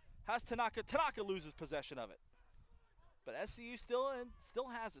 Augustine has Tanaka. Tanaka loses possession of it. But SCU still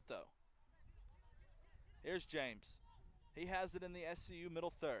has it though. Here's James. He has it in the SCU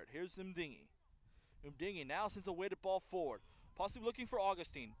middle third. Here's Umdingi. Umdingi now sends a weighted ball forward, possibly looking for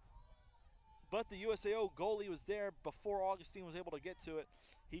Augustine. But the USAO goalie was there before Augustine was able to get to it.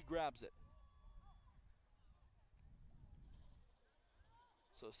 He grabs it.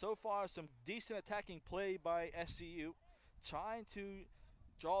 So far, some decent attacking play by SCU, trying to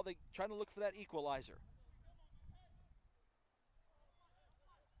look for that equalizer.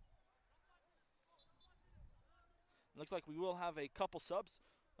 Looks like we will have a couple subs,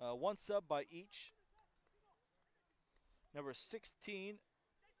 one sub by each. Number 16,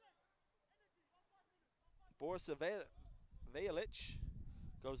 Boris Vejalic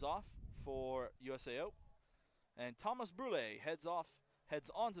goes off for USAO, and Thomas Brule heads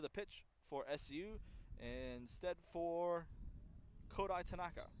onto the pitch for SCU instead for Kodai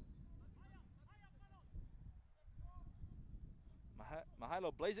Tanaka.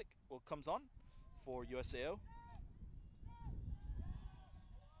 Mihailo Blazik comes on for USAO.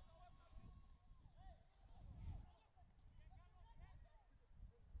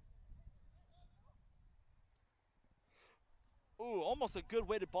 Ooh, almost a good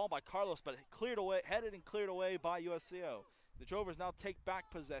weighted ball by Carlos, but headed and cleared away by USAO. The Drovers now take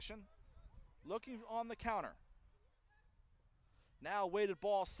back possession, looking on the counter. Now weighted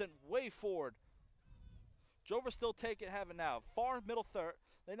ball sent way forward. Drovers still have it now. Far middle third.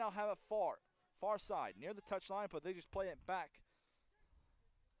 They now have it far side, near the touchline, but they just play it back.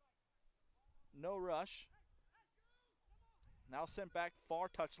 No rush. Now sent back far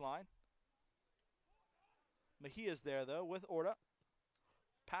touchline. Mejia's there, though, with Orta.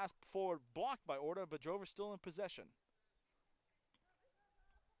 Pass forward blocked by Orta, but Drovers still in possession.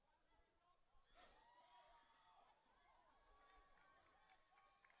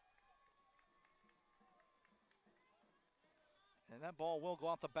 And that ball will go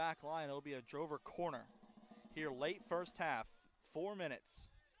off the back line. It'll be a Drover corner here late first half, 4 minutes.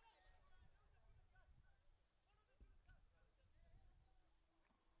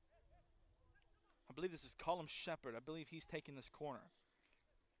 I believe this is Colin Shepard. I believe he's taking this corner.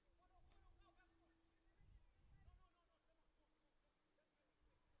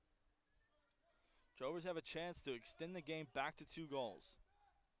 Drovers have a chance to extend the game back to 2 goals.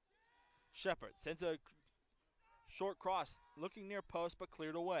 Shepard sends a short cross, looking near post, but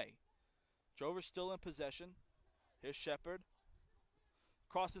cleared away. Drovers still in possession. Here's Shepard.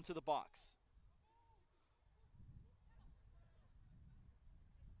 Cross into the box.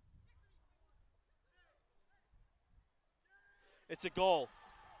 It's a goal.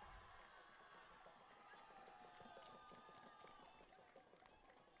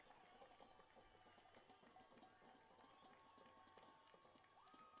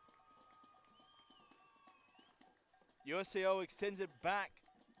 USAO extends it back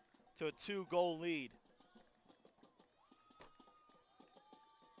to a 2-goal lead.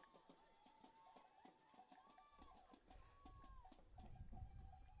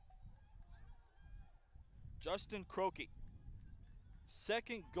 Justin Croakey.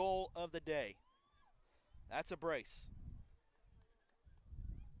 Second goal of the day. That's a brace.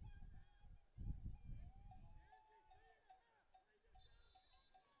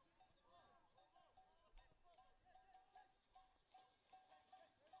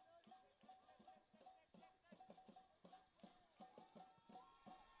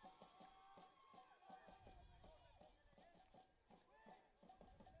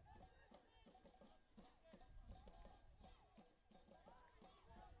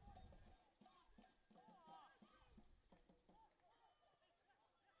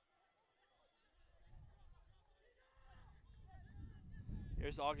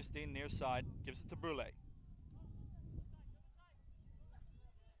 Here's Augustine near side, gives it to Brule.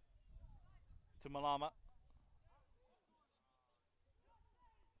 To Malama.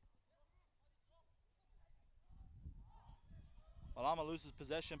 Malama loses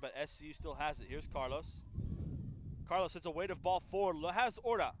possession, but SCU still has it. Here's Carlos. Carlos hits a weighted ball forward, has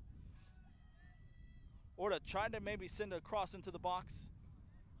Orta. Orta trying to maybe send a cross into the box,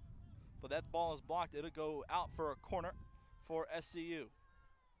 but that ball is blocked. It'll go out for a corner for SCU.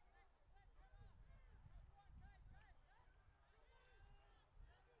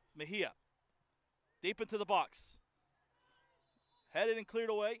 Mejia, deep into the box. Headed and cleared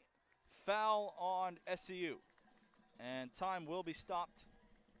away. Foul on SCU. And time will be stopped.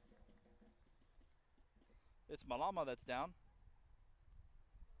 It's Malama that's down.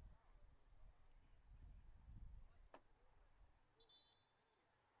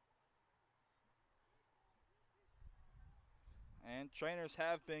 And trainers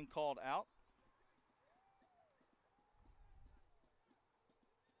have been called out.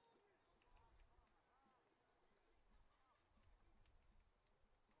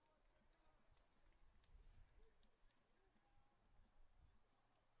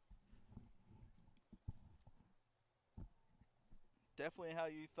 Definitely how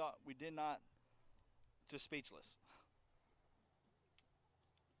you thought. We did not. Just speechless.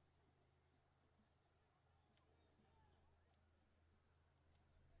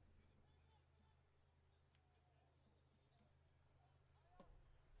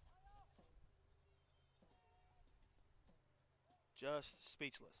 Just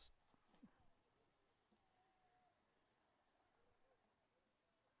speechless.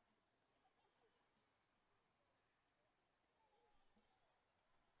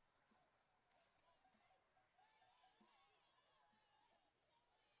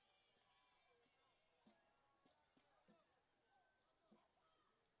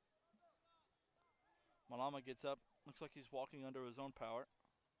 Malama gets up. Looks like he's walking under his own power.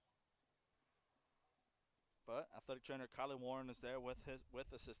 But athletic trainer Kylie Warren is there with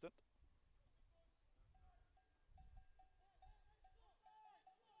assistant.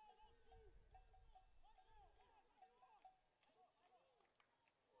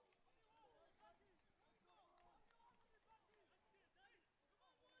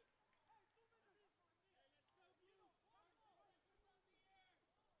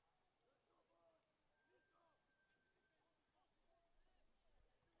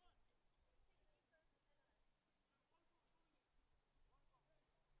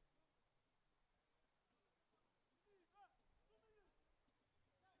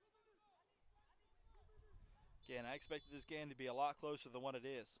 Again, I expected this game to be a lot closer than what it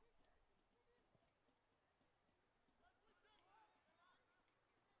is.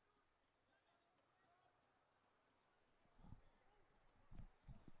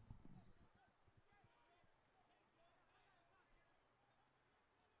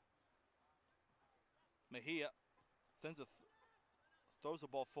 Mejia throws the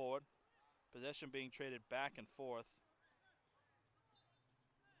ball forward. Possession being traded back and forth.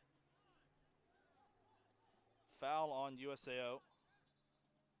 Foul on USAO.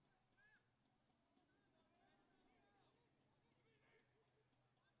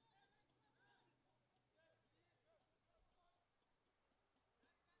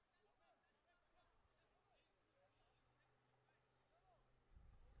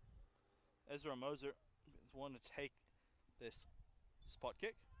 Ezra Moser is one to take this spot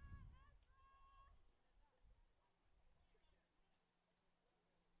kick.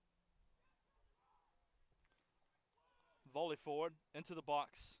 Volley forward into the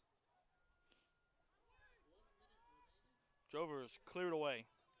box. Drovers cleared away.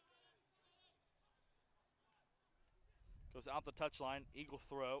 Goes out the touchline. Eagle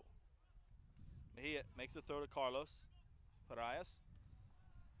throw. Mejia makes the throw to Carlos Farias.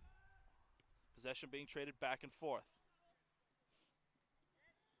 Possession being traded back and forth.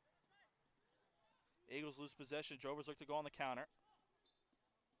 Eagles lose possession. Drovers look to go on the counter.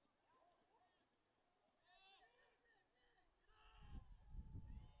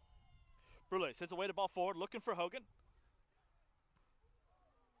 Brule sends away the ball forward, looking for Hogan.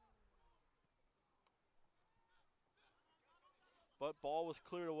 But ball was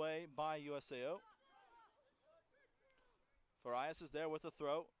cleared away by USAO. Farias is there with the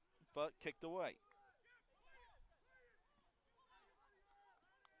throw, but kicked away.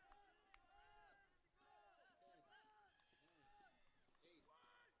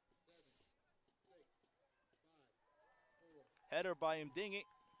 Header by Mdingi.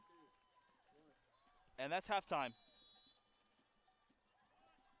 And that's halftime.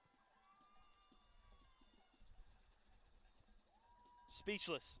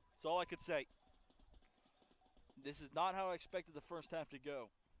 Speechless. That's all I could say. This is not how I expected the first half to go.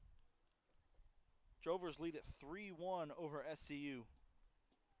 Drovers lead at 3-1 over SCU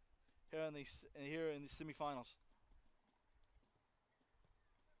here in the semifinals.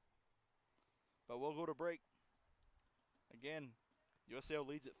 But we'll go to break. Again, USAO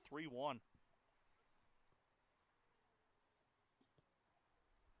leads at 3-1.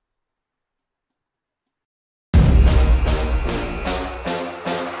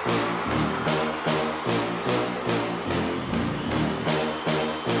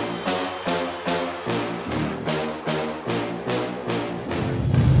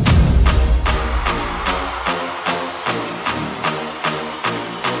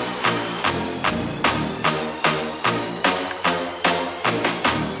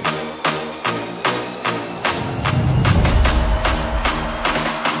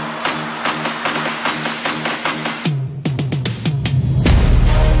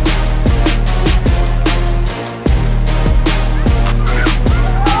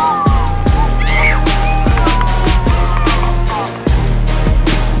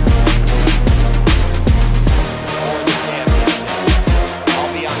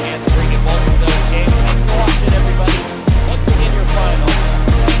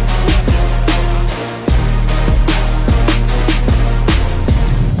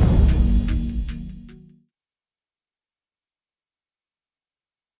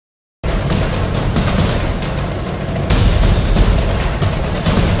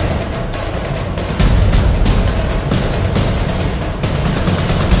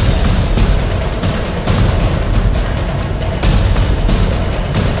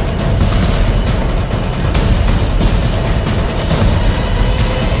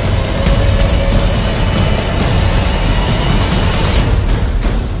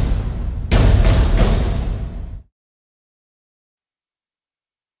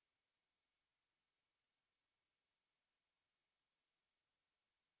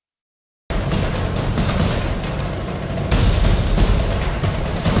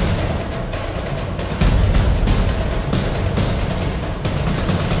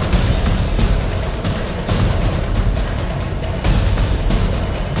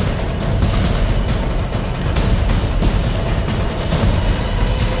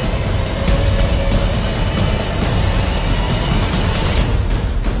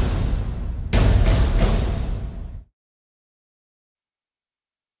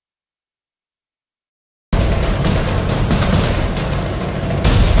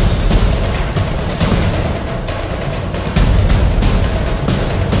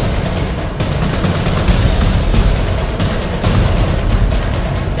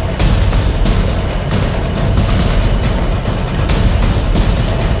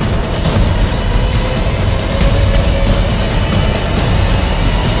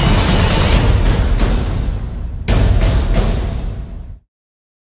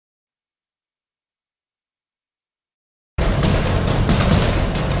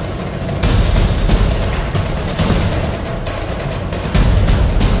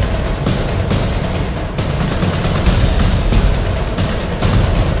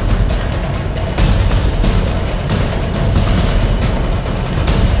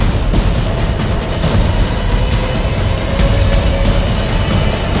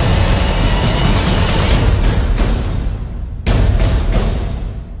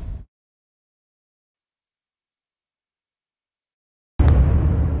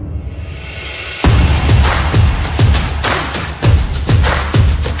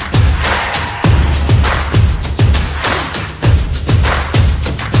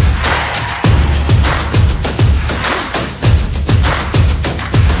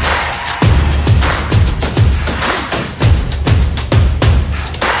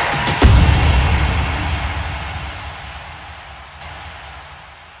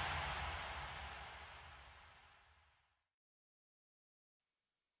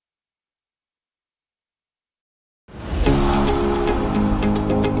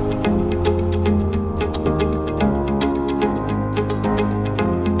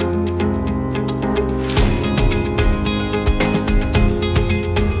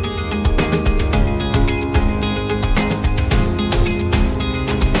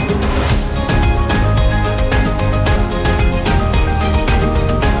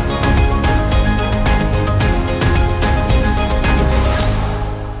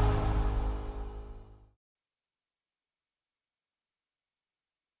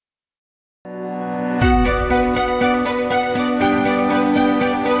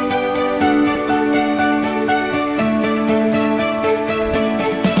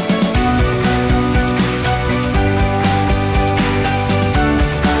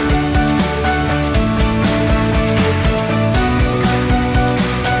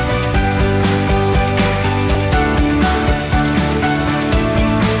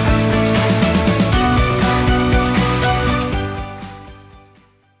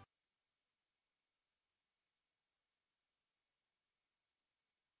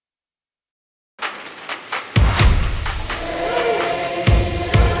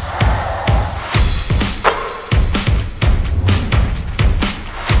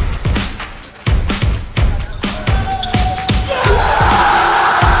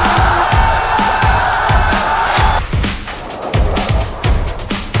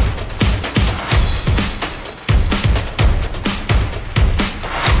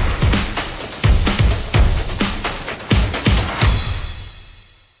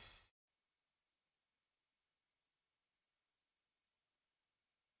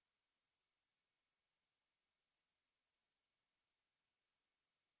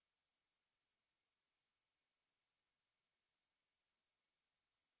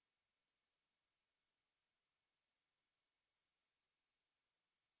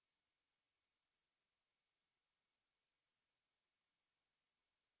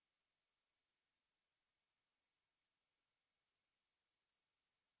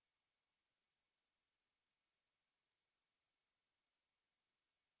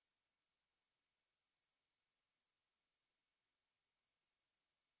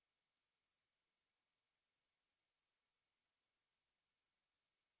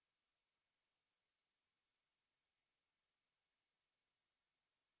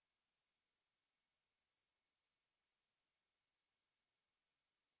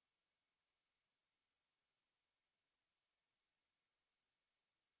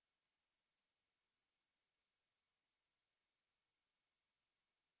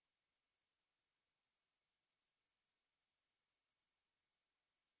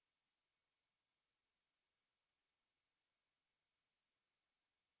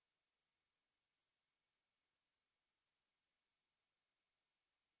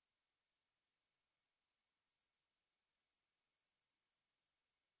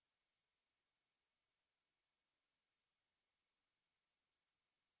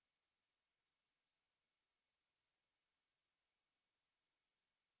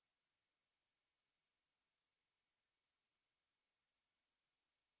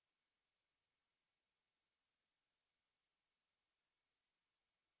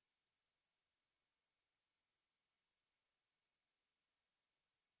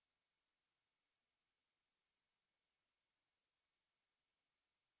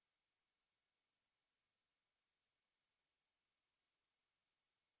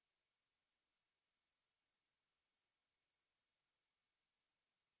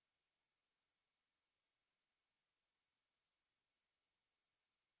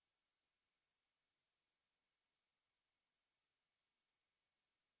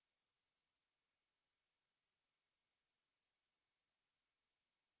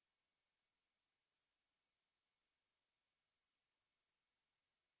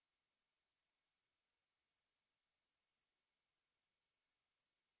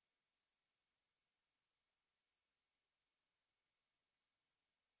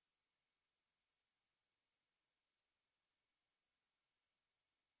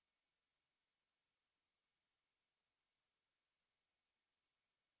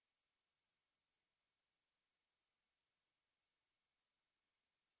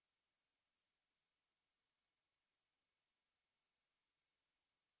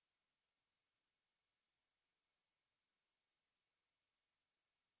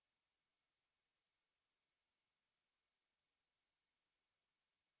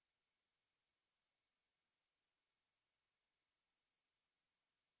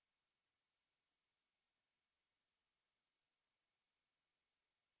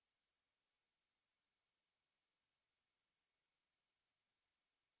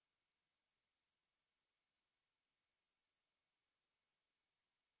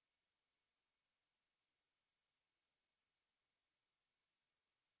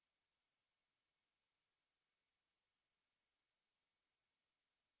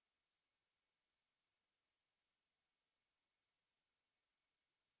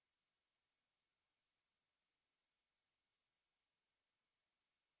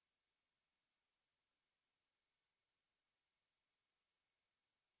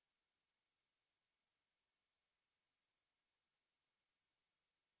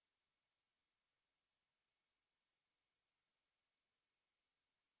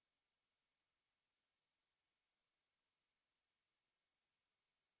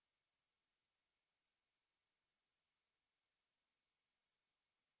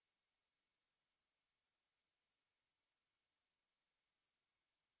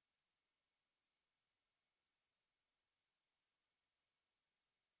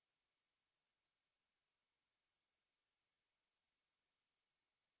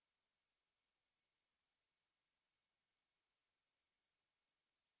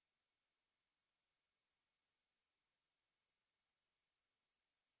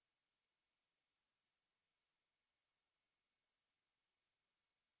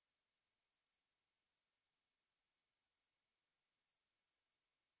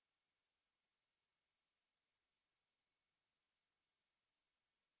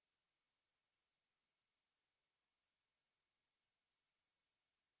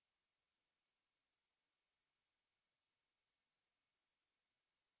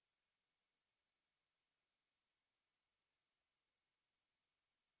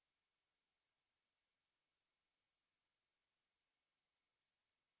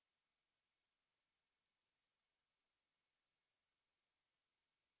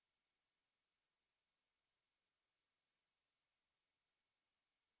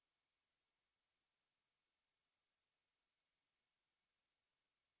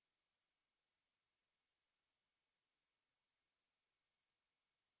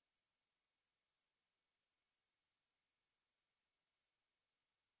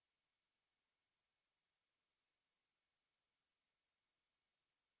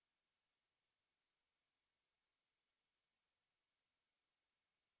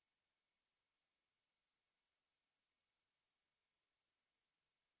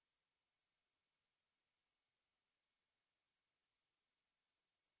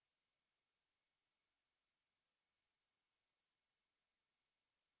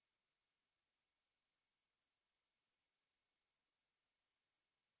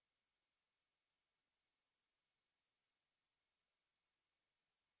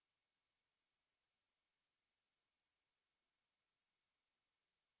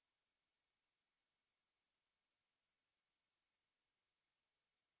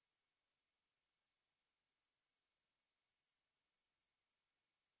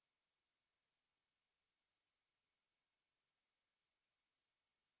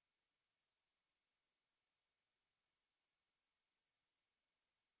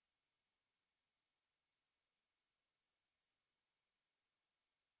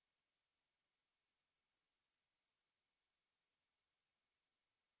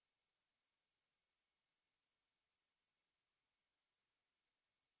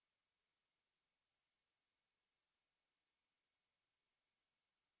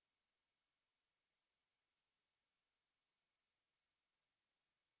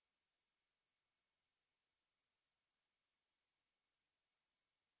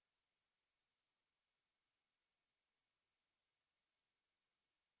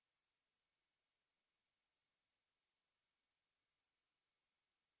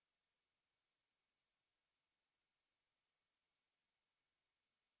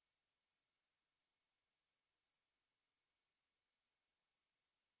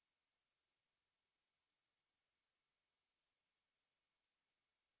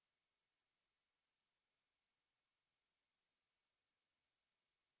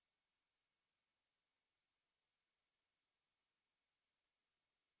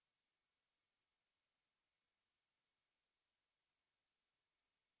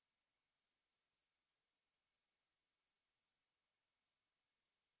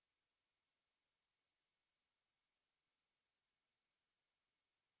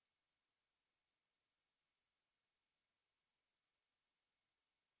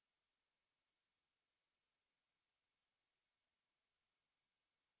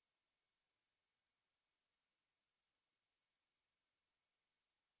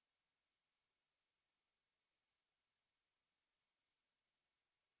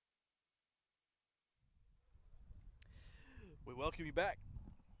 We welcome you back.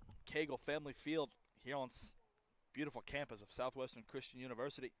 Cagle Family Field here on beautiful campus of Southwestern Christian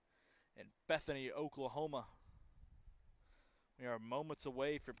University in Bethany, Oklahoma. We are moments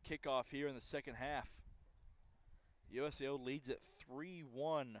away from kickoff here in the second half. USAO leads at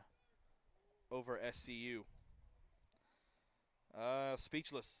 3-1 over SCU.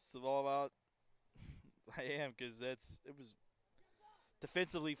 Speechless. It's all about. I am, because it was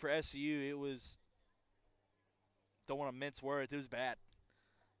defensively for SCU. It was. Don't want to mince words. It was bad.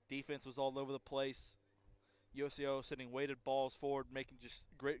 Defense was all over the place. USAO sending weighted balls forward, making just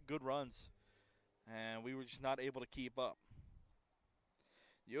good runs, and we were just not able to keep up.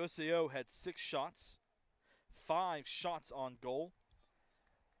 USAO had 6 shots, 5 shots on goal.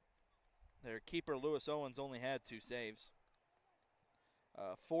 Their keeper, Lewis Owens, only had 2 saves.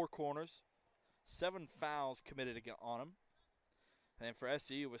 4 corners, 7 fouls committed on him. And then for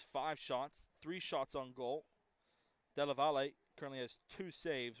SCU, it was 5 shots, 3 shots on goal. Della Valle currently has 2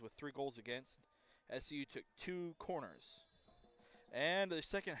 saves with 3 goals against. SCU took 2 corners. And the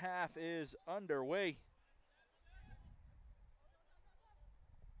second half is underway.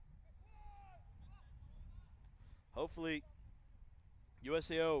 Hopefully,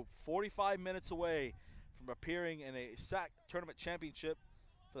 USAO 45 minutes away from appearing in a SAC tournament championship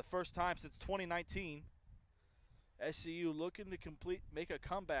for the first time since 2019. SCU looking to make a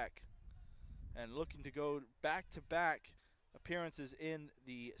comeback and looking to go back-to-back appearances in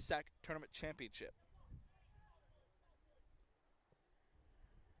the SAC tournament championship.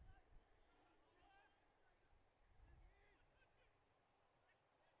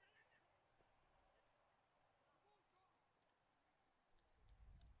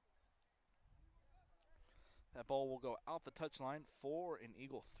 That ball will go out the touchline for an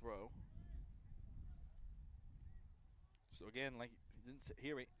Eagle throw. So again, like you didn't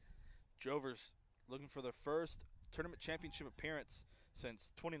hear me, Drovers looking for their first tournament championship appearance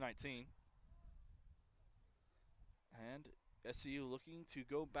since 2019. And SCU looking to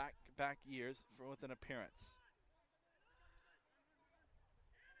go back years with an appearance.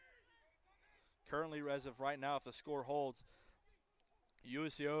 Currently, as of right now, if the score holds,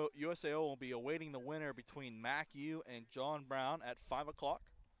 USAO will be awaiting the winner between MacU and John Brown at 5 o'clock.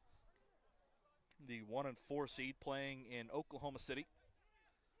 The 1 and 4 seed playing in Oklahoma City.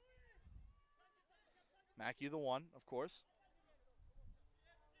 MacU the 1, of course.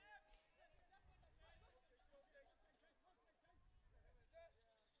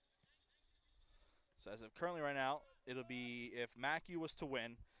 So as of currently right now, it'll be, if MacU was to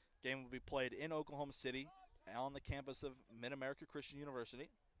win, game will be played in Oklahoma City on the campus of Mid-America Christian University.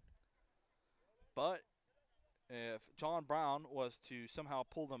 But if John Brown was to somehow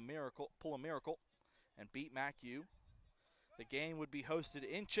pull a miracle and beat MacU, the game would be hosted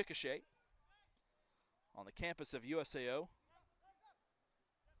in Chickasha on the campus of USAO.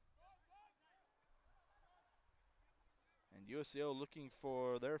 And USAO looking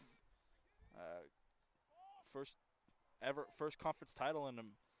for their first conference title in a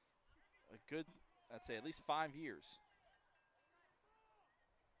good, I'd say, at least 5 years.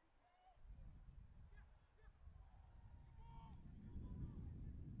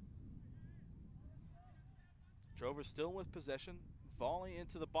 Drovers still with possession, volley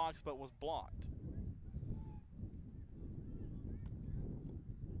into the box, but was blocked.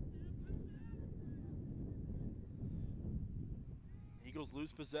 Eagles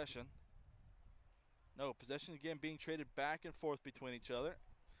lose possession. No, possession again being traded back and forth between each other.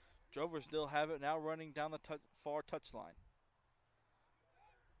 Drovers still have it now running down the far touchline.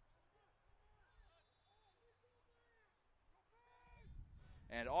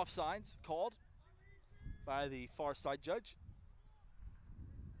 And offsides called by the far side judge.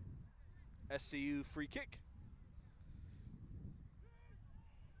 SCU free kick.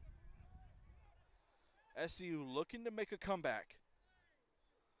 SCU looking to make a comeback.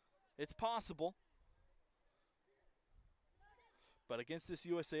 It's possible. But against this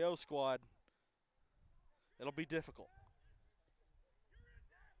USAO squad, it'll be difficult.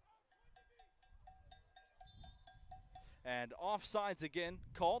 And offsides again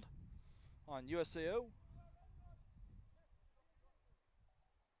called on USAO.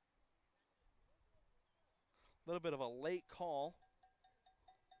 A little bit of a late call.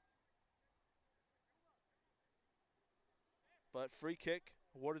 But free kick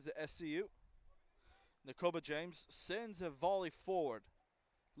awarded to SCU. Nakoba James sends a volley forward,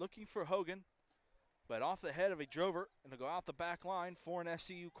 looking for Hogan, but off the head of a Drover, and to go out the back line for an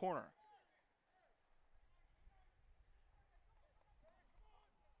SCU corner.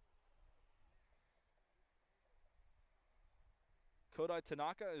 Kodai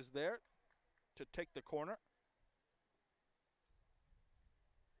Tanaka is there to take the corner.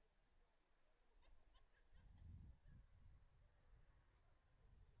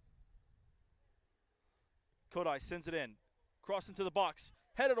 Kodai sends it in. Cross into the box.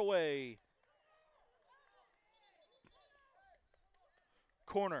 Headed away.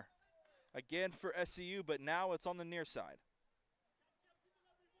 Corner. Again for SCU, but now it's on the near side.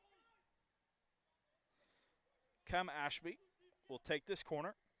 Cam Ashby will take this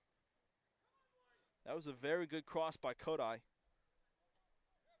corner. That was a very good cross by Kodai.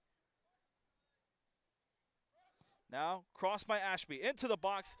 Now, cross by Ashby. Into the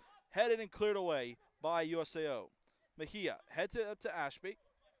box. Headed and cleared away by USAO. Mejia heads it up to Ashby.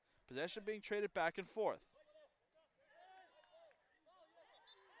 Possession being traded back and forth.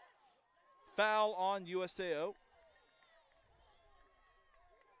 Foul on USAO.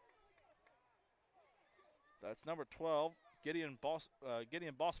 That's number 12, Gideon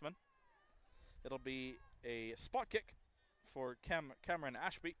Bossman. It'll be a spot kick for Cameron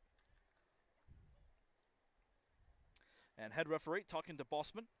Ashby. And head referee talking to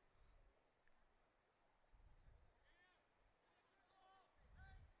Bossman.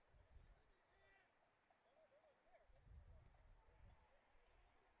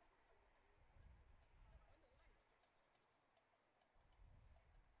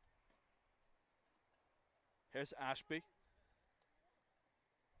 Here's Ashby.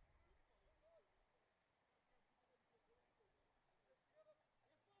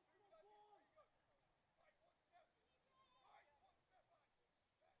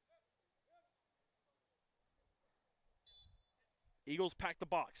 Eagles pack the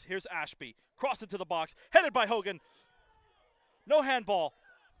box. Here's Ashby. Cross into the box. Headed by Hogan. No handball.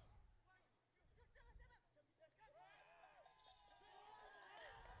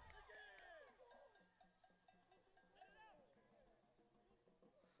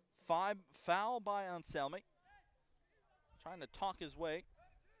 Foul by Anselmi. Trying to talk his way.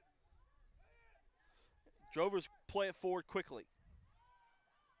 Drovers play it forward quickly.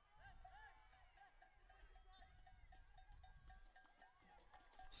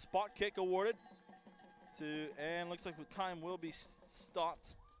 Spot kick awarded to, and looks like the time will be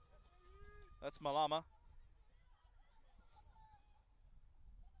stopped. That's Malama.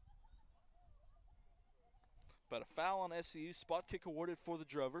 But a foul on SCU, spot kick awarded for the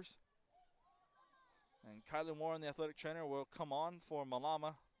Drovers. And Kylie Warren, the athletic trainer, will come on for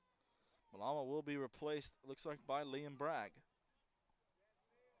Malama. Malama will be replaced, looks like, by Liam Bragg.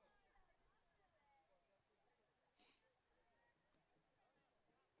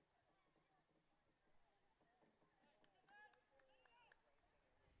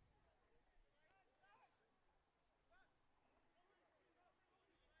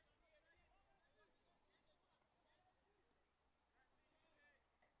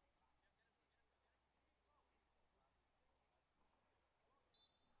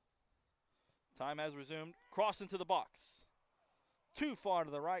 Time has resumed. Cross into the box. Too far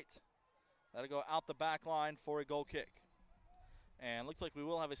to the right. That'll go out the back line for a goal kick. And looks like we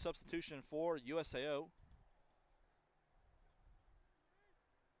will have a substitution for USAO.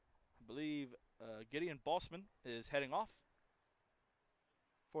 I believe Gideon Bossman is heading off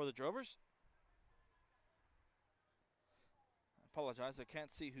for the Drovers. I apologize, I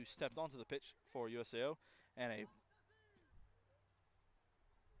can't see who stepped onto the pitch for USAO. And a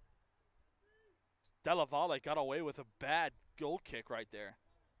Della Valle got away with a bad goal kick right there.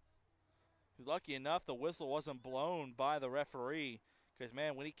 He's lucky enough the whistle wasn't blown by the referee, because,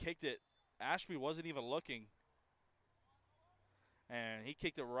 man, when he kicked it, Ashby wasn't even looking. And he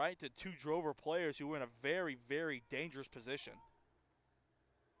kicked it right to two Drover players who were in a very, very dangerous position.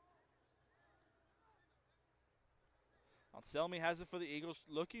 Anselmi has it for the Eagles,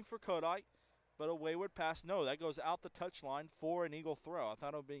 looking for Kodai, but a wayward pass. No, that goes out the touchline for an Eagle throw. I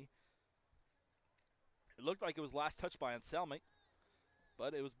thought it would be. It looked like it was last touched by Anselmi,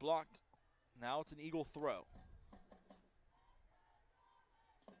 but it was blocked. Now it's an Eagle throw.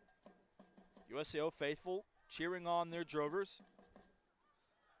 USAO faithful cheering on their Drovers.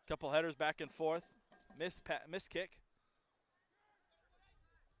 Couple headers back and forth. Missed kick.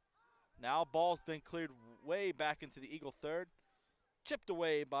 Now ball's been cleared way back into the Eagle third. Chipped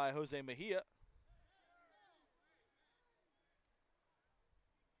away by Jose Mejia.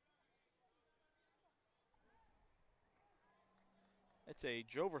 It's a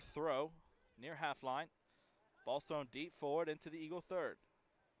Drover throw near half line. Ball's thrown deep forward into the Eagle third.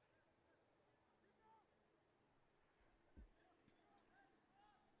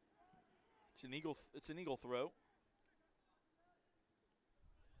 It's an Eagle throw.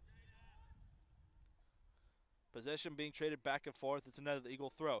 Possession being traded back and forth. It's another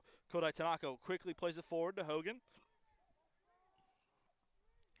Eagle throw. Kodai Tanaka quickly plays it forward to Hogan.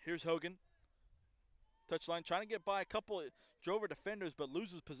 Here's Hogan. Touchline, trying to get by a couple of Drover defenders, but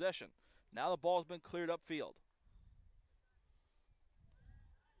loses possession. Now the ball's been cleared upfield.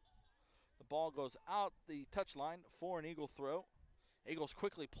 ball goes out the touchline for an Eagle throw. Eagles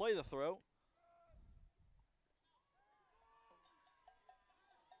quickly play the throw.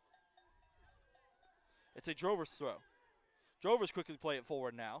 It's a Drovers throw. Drovers quickly play it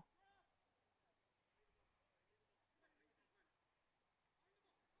forward now.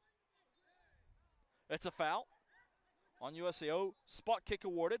 It's a foul on USAO. Spot kick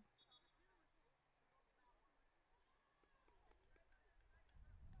awarded.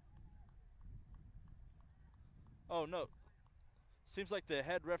 Oh, no. Seems like the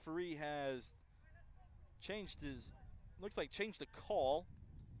head referee has changed changed the call.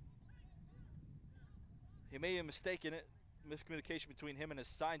 He may have mistaken it. Miscommunication between him and his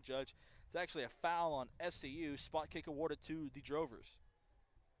sign judge. It's actually a foul on SCU. Spot kick awarded to the Drovers.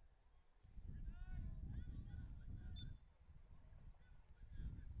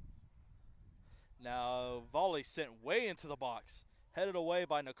 Now, volley sent way into the box. Headed away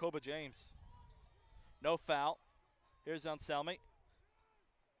by Nakoba James. No foul. Here's Anselmi.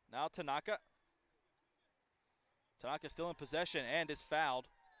 Now Tanaka. Tanaka still in possession and is fouled.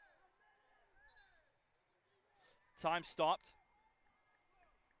 Time stopped.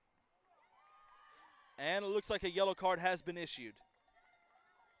 And it looks like a yellow card has been issued.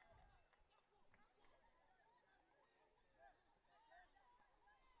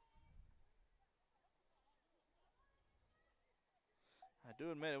 I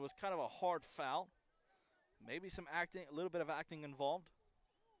do admit it was kind of a hard foul. Maybe some acting, a little bit of acting involved.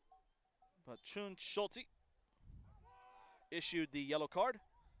 But Chun Schulte issued the yellow card.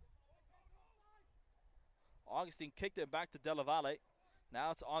 Augustine kicked it back to Della Valle. Now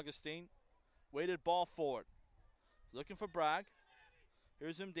it's Augustine. Weighted ball forward. Looking for Bragg.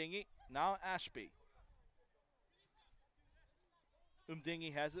 Here's Umdingi. Now Ashby.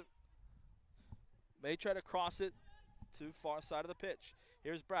 Umdingi has it. May try to cross it to far side of the pitch.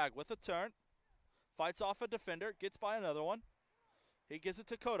 Here's Bragg with a turn. Fights off a defender. Gets by another one. He gives it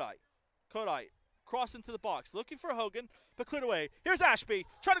to Kodai. Kodai crossed into the box. Looking for Hogan, but cleared away. Here's Ashby.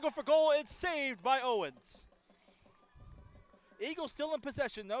 Trying to go for goal. It's saved by Owens. Eagles still in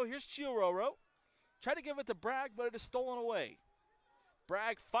possession, though. Here's Chiororo. Tried to give it to Bragg, but it is stolen away.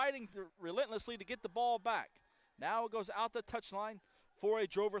 Bragg fighting relentlessly to get the ball back. Now it goes out the touchline for a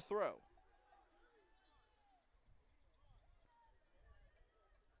Drover throw.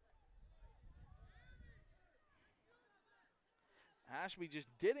 Ashby just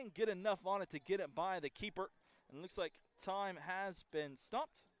didn't get enough on it to get it by the keeper. And it looks like time has been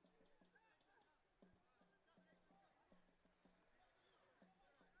stopped.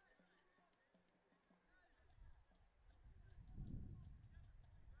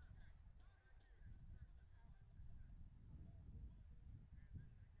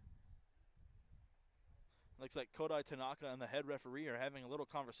 Looks like Kodai Tanaka and the head referee are having a little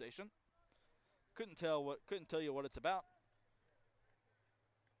conversation. Couldn't tell you what it's about.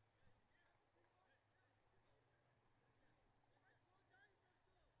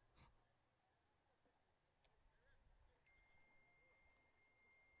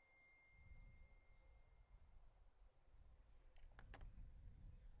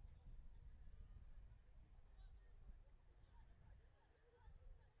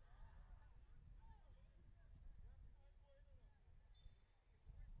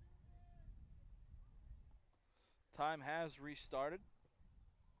 Time has restarted.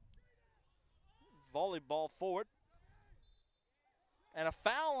 Volleyball forward. And a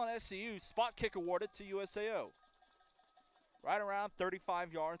foul on SCU. Spot kick awarded to USAO. Right around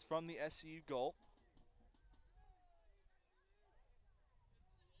 35 yards from the SCU goal.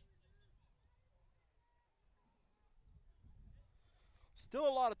 Still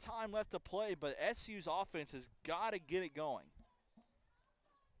a lot of time left to play, but SCU's offense has got to get it going.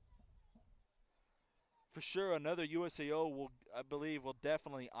 For sure, another USAO I believe, will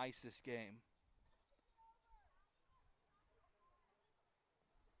definitely ice this game.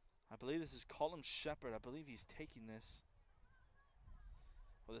 I believe this is Colin Shepard. I believe he's taking this.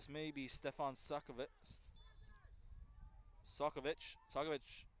 Well, this may be Stefan Sokovic.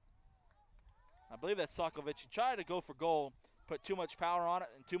 I believe that's Sokovic. He tried to go for goal, put too much power on it,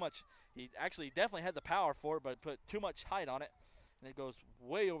 and he actually definitely had the power for it, but put too much height on it, and it goes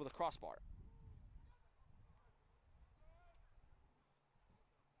way over the crossbar.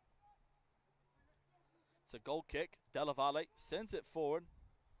 It's a goal kick. Della Valle sends it forward.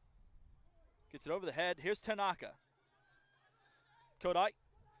 Gets it over the head. Here's Tanaka. Kodai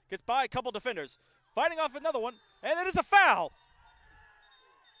gets by a couple defenders. Fighting off another one, and it is a foul.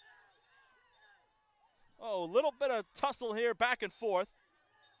 Oh, a little bit of tussle here, back and forth.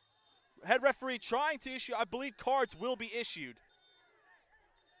 Head referee trying to issue, I believe cards will be issued.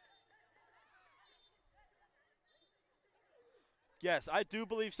 Yes, I do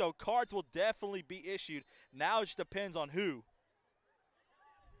believe so. Cards will definitely be issued. Now it just depends on who.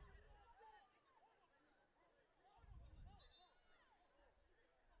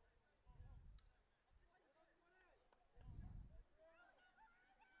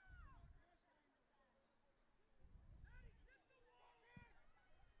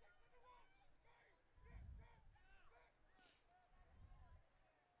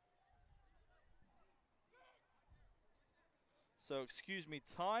 So, excuse me,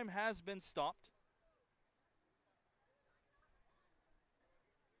 time has been stopped.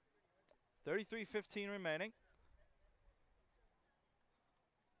 33:15 remaining.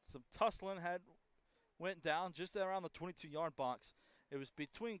 Some tussling went down just around the 22-yard box. It was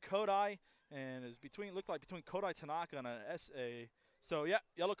between Kodai and looked like between Kodai Tanaka and an SA. So yeah,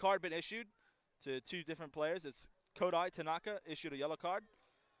 yellow card been issued to two different players. It's Kodai Tanaka issued a yellow card,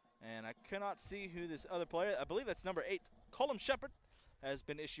 and I cannot see who this other player. I believe that's number 8, Colum Shepard, has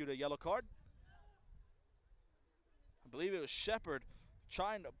been issued a yellow card. I believe it was Shepard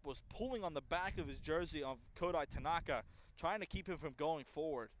was pulling on the back of his jersey of Kodai Tanaka, trying to keep him from going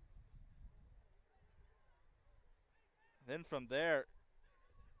forward. Then from there,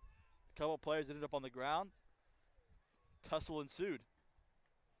 a couple of players ended up on the ground. Tussle ensued.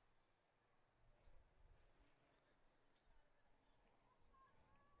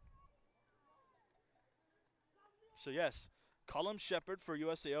 So yes, Colum Shepard for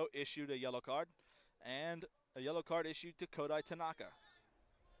USAO issued a yellow card, and a yellow card issued to Kodai Tanaka.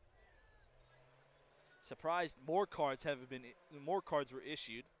 Surprised more cards were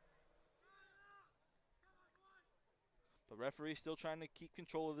issued. The referee still trying to keep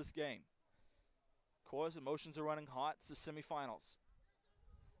control of this game. Of course, emotions are running hot. It's the semifinals.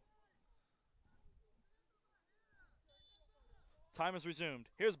 Time is resumed.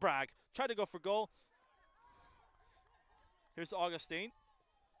 Here's Bragg. Tried to go for goal. Here's Augustine.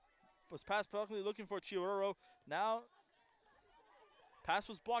 Was passed perfectly, looking for Chiororo. Now, pass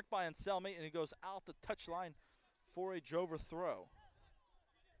was blocked by Anselmi, and he goes out the touchline for a Drover throw.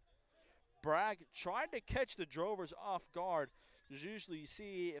 Bragg tried to catch the Drovers off guard. Usually you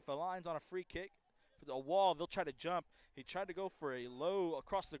see if a line's on a free kick, if it's a wall, they'll try to jump. He tried to go for a low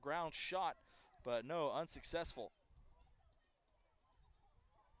across the ground shot, but no, unsuccessful.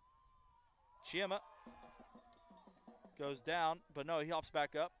 Chiema goes down, but no, he hops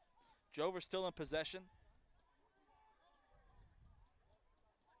back up. Drover still in possession.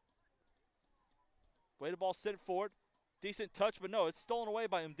 Way the ball sent forward. Decent touch, but no, it's stolen away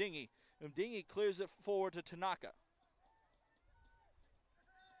by Umdingi. Umdingi clears it forward to Tanaka.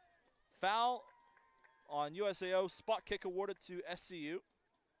 Foul on USAO. Spot kick awarded to SCU.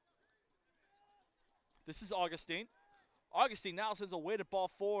 This is Augustine. Augustine now sends a weighted ball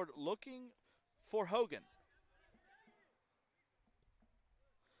forward looking for Hogan.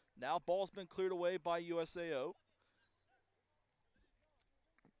 Now ball's been cleared away by USAO.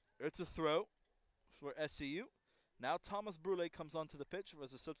 It's a throw for SCU. Now Thomas Brule comes onto the pitch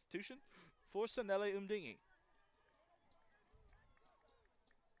as a substitution for Sanele Umdingi.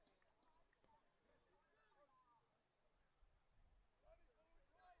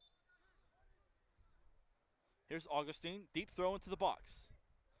 Here's Augustine, deep throw into the box.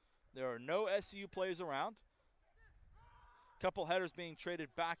 There are no SCU players around. Couple headers being traded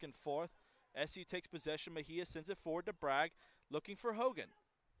back and forth. SCU takes possession. Mejia sends it forward to Bragg, looking for Hogan.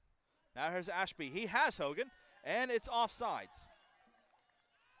 Now here's Ashby. He has Hogan, and it's offsides.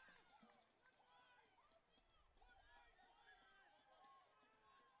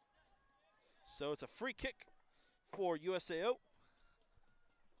 So it's a free kick for USAO.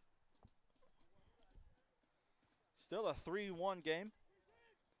 Still a 3-1 game.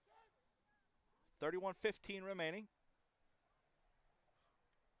 31:15 remaining.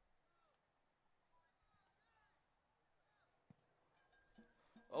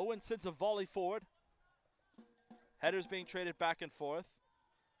 Owen sends a volley forward. Headers being traded back and forth.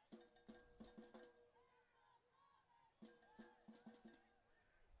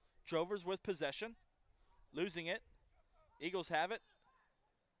 Drovers with possession. Losing it. Eagles have it.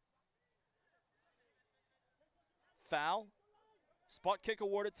 Foul. Spot kick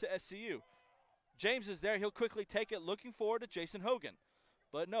awarded to SCU. James is there. He'll quickly take it, looking forward to Jason Hogan.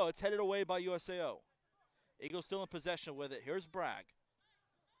 But no, it's headed away by USAO. Eagles still in possession with it. Here's Bragg.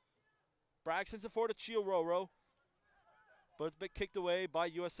 Bragg sends it forward to Chiororo, but it's been kicked away by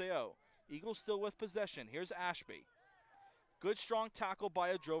USAO. Eagles still with possession. Here's Ashby. Good strong tackle by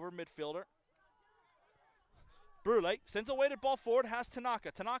a Drover midfielder. Brule sends a weighted ball forward, has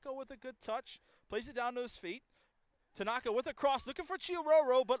Tanaka. Tanaka with a good touch, plays it down to his feet. Tanaka with a cross, looking for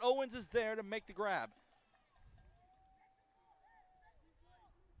Chiororo, but Owens is there to make the grab.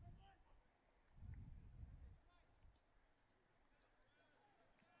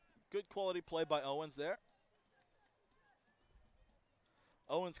 Good quality play by Owens there.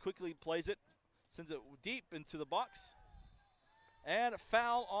 Owens quickly plays it, sends it deep into the box. And a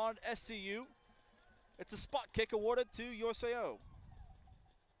foul on SCU. It's a spot kick awarded to USAO.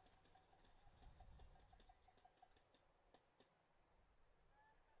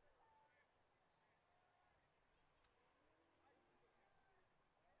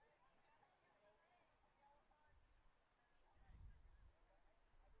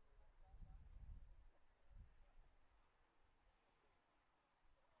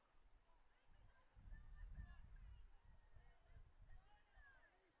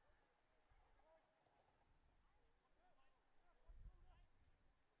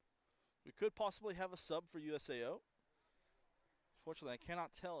 We could possibly have a sub for USAO. Fortunately, I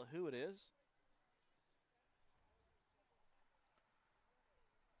cannot tell who it is.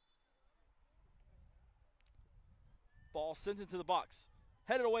 Ball sent into the box.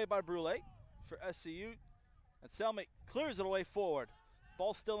 Headed away by Brule for SCU. And Selmy clears it away forward.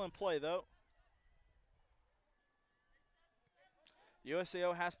 Ball still in play, though.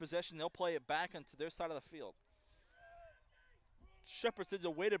 USAO has possession. They'll play it back onto their side of the field. Shepard sends a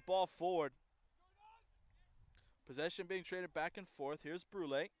weighted ball forward. Possession being traded back and forth. Here's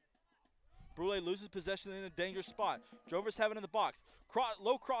Brule. Brule loses possession in a dangerous spot. Drovers have it in the box.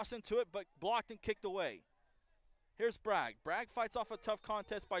 Low cross into it, but blocked and kicked away. Here's Bragg. Bragg fights off a tough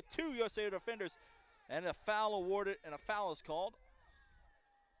contest by two USAO defenders, and a foul awarded, and a foul is called.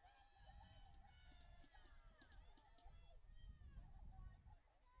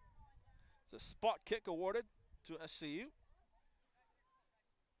 It's a spot kick awarded to SCU.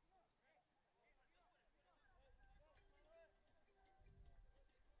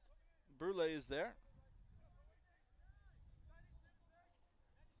 Brule is there.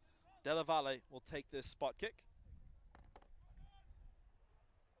 Della Valle will take this spot kick.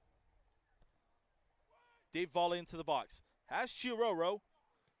 Deep volley into the box. Has Chiroro.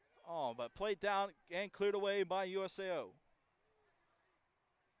 Oh, but played down and cleared away by USAO.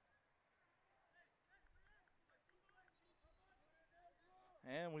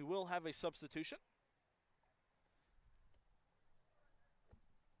 And we will have a substitution.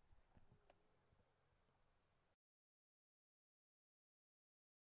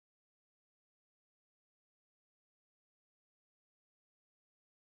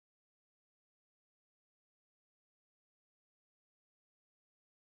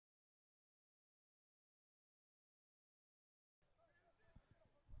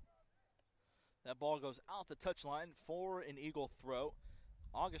 That ball goes out the touchline for an Eagle throw.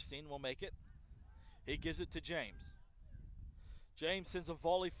 Augustine will make it. He gives it to James. James sends a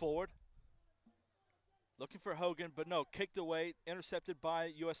volley forward. Looking for Hogan, but no, kicked away, intercepted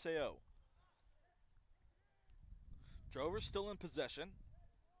by USAO. Drovers still in possession.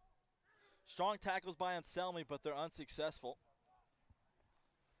 Strong tackles by Anselmi, but they're unsuccessful.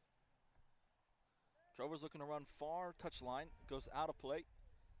 Drovers looking to run far touchline. Goes out of play.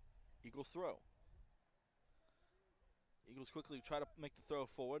 Eagles throw. Eagles quickly try to make the throw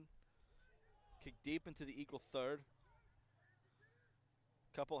forward. Kick deep into the Eagle third.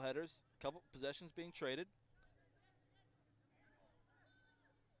 Couple headers, couple possessions being traded.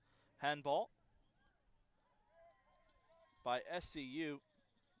 Handball by SCU.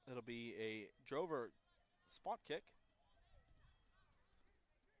 It'll be a Drover spot kick.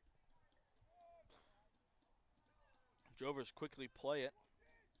 Drovers quickly play it.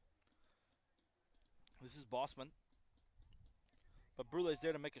 This is Bossman. But Brule's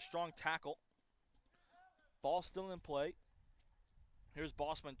there to make a strong tackle. Ball still in play. Here's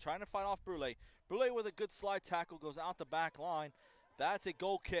Bossman trying to fight off Brule. Brule with a good slide tackle goes out the back line. That's a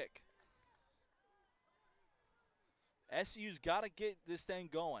goal kick. SU's got to get this thing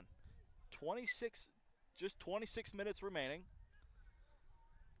going. Just 26 minutes remaining.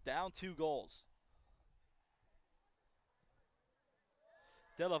 Down 2 goals.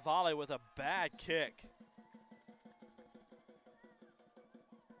 Della Valle with a bad kick.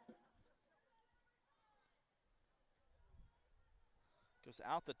 Goes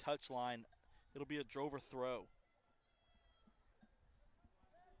out the touchline. It'll be a Drover throw.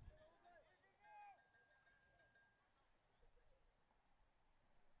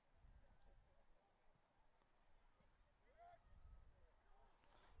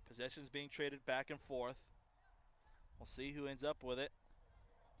 Possession's being traded back and forth. We'll see who ends up with it.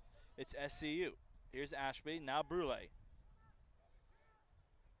 It's SCU. Here's Ashby, now Brule.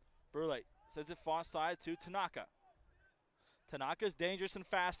 Brule sends it far side to Tanaka. Tanaka's dangerous and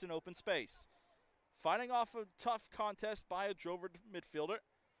fast in open space. Fighting off a tough contest by a Drover midfielder.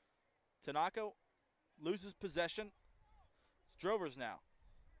 Tanaka loses possession. It's Drovers now.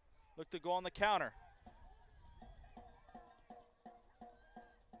 Look to go on the counter.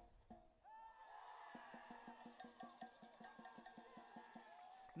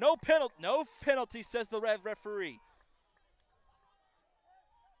 No penalty, says the referee.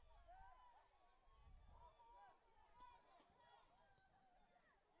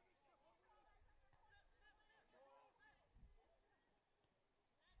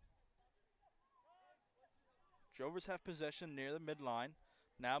 Drovers have possession near the midline.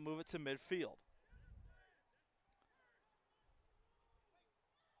 Now move it to midfield.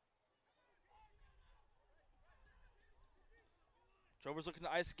 Drovers looking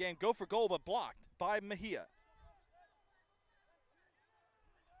to ice the game. Go for goal, but blocked by Mejia.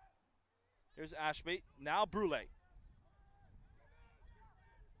 Here's Ashby. Now Brule.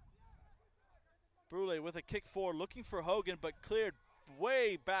 Brule with a kick forward, looking for Hogan, but cleared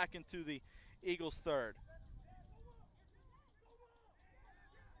way back into the Eagles' third.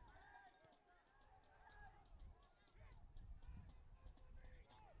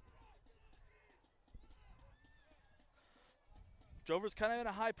 Drovers kind of in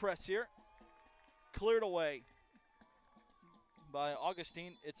a high press here. Cleared away by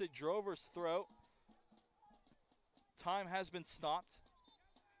Augustine. It's a Drovers throw. Time has been stopped.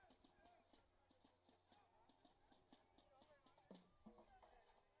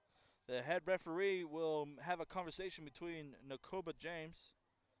 The head referee will have a conversation between Nakoba James.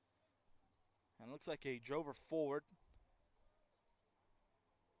 And it looks like a Drover forward.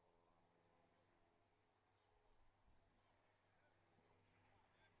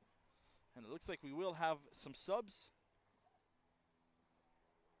 And it looks like we will have some subs.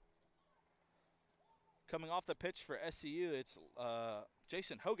 Coming off the pitch for SCU, it's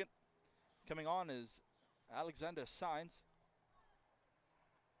Jason Hogan. Coming on is Alexander Sainz.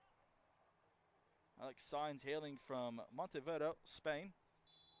 Alex Sainz hailing from Montevideo, Spain.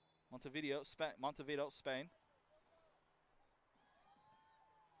 Montevideo, Spain.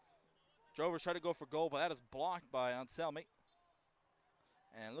 Drovers try to go for goal, but that is blocked by Anselmi.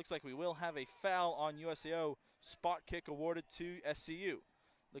 And it looks like we will have a foul on USAO. Spot kick awarded to SCU.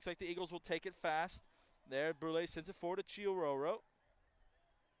 Looks like the Eagles will take it fast. There, Brule sends it forward to Chiororo.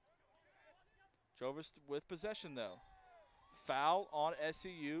 Drovers with possession, though. Foul on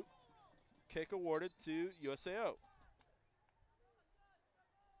SCU. Kick awarded to USAO.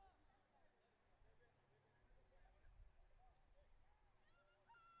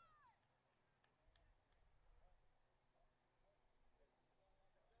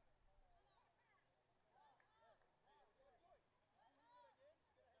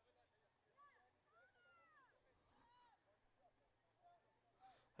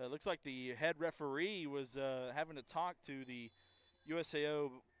 It looks like the head referee was having to talk to the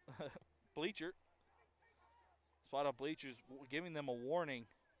USAO bleacher. Spot up bleachers, giving them a warning.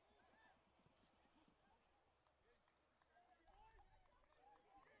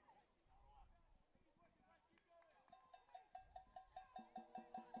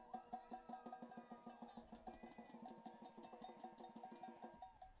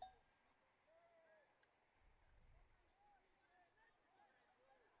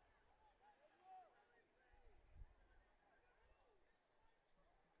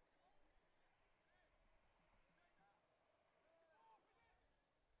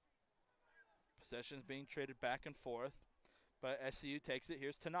 Possession's being traded back and forth, but SCU takes it.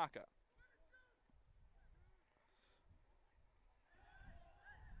 Here's Tanaka.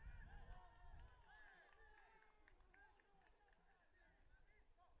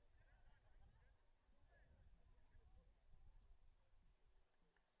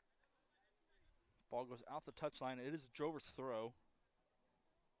 Ball goes out the touchline. It is a Drovers throw.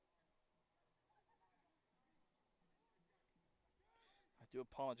 I do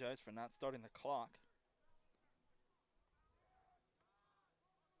apologize for not starting the clock.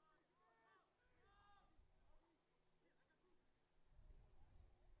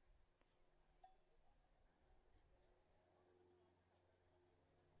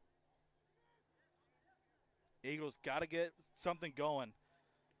 Eagles got to get something going.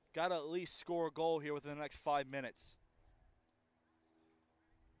 Got to at least score a goal here within the next 5 minutes.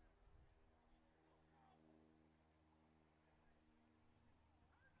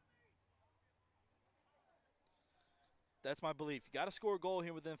 That's my belief. You got to score a goal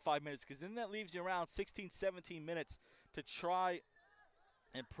here within 5 minutes, because then that leaves you around 16, 17 minutes to try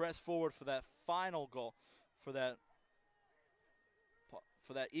and press forward for that final goal, for that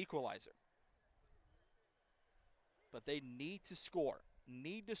equalizer. But they need to score.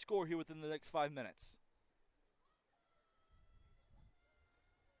 Need to score here within the next 5 minutes.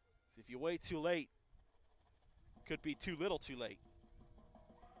 If you wait too late, could be too little too late.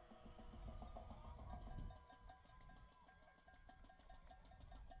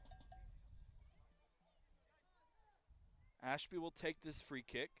 Ashby will take this free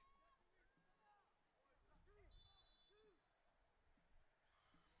kick.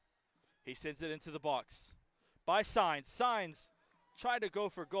 He sends it into the box. By Signs. Signs tried to go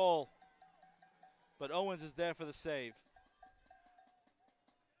for goal, but Owens is there for the save.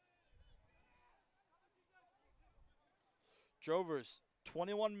 Drovers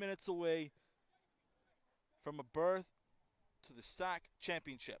 21 minutes away from a berth to the SAC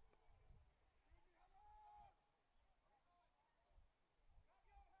championship.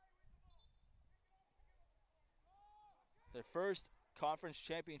 Their first conference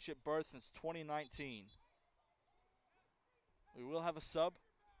championship berth since 2019. We will have a sub.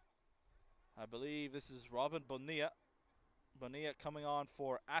 I believe this is Robin Bonilla. Bonilla coming on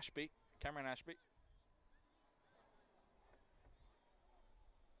for Ashby, Cameron Ashby.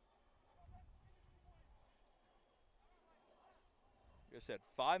 Like I said,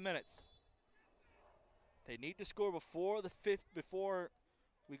 5 minutes. They need to score before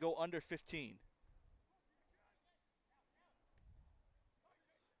we go under 15.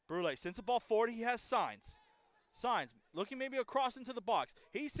 Brule sends the ball forward. He has Signs. Signs looking maybe across into the box.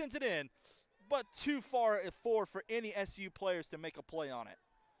 He sends it in, but too far forward for any SU players to make a play on it.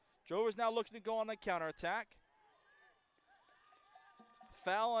 Drovers now looking to go on the counterattack.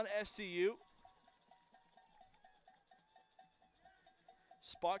 Foul on SCU.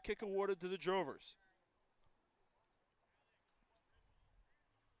 Spot kick awarded to the Drovers.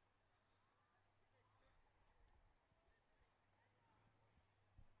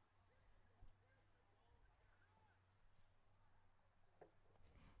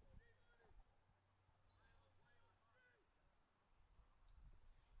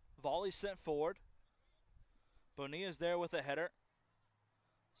 Volley sent forward. Bonilla's there with a header.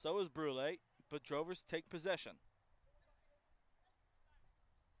 So is Brule, but Drovers take possession.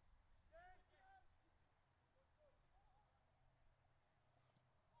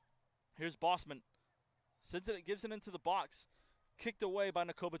 Here's Bossman. Sends it, gives it into the box. Kicked away by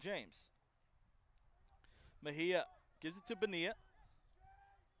Nakoba James. Mejia gives it to Bonilla.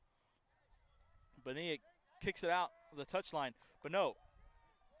 Bonilla kicks it out of the touchline, but no.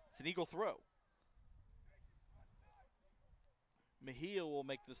 It's an Eagle throw. Mejia will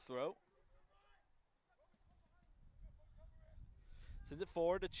make this throw. Sends it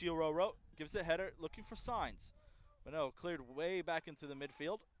forward to Chiororo. Gives it a header, looking for Signs. But no, cleared way back into the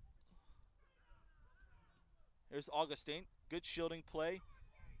midfield. There's Augustine. Good shielding play.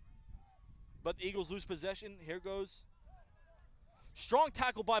 But the Eagles lose possession. Here goes. Strong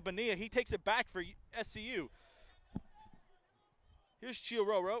tackle by Bonilla. He takes it back for SCU. Here's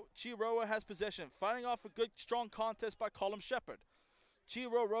Chiororo. Chiororo has possession. Fighting off a good, strong contest by Colum Shepard.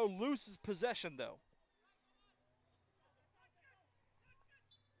 Chiororo loses possession, though.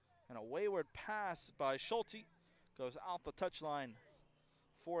 And a wayward pass by Schulte goes out the touchline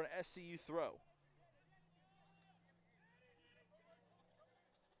for an SCU throw.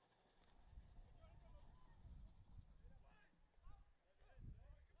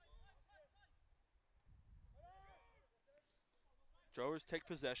 Drovers take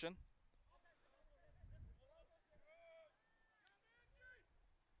possession.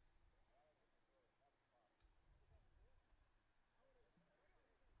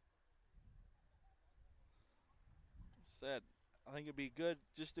 Said, I think it'd be good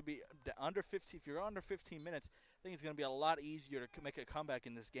just to be under 15. If you're under 15 minutes, I think it's going to be a lot easier to make a comeback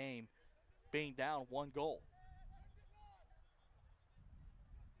in this game, being down 1 goal.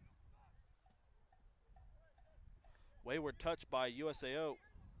 Wayward touch by USAO.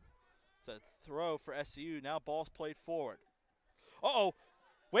 It's a throw for SCU. Now ball's played forward. Uh-oh.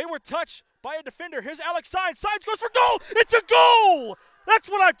 Wayward touch by a defender. Here's Alex Signs. Signs goes for goal. It's a goal. That's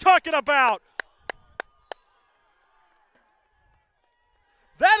what I'm talking about.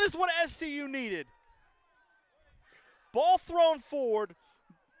 That is what SCU needed. Ball thrown forward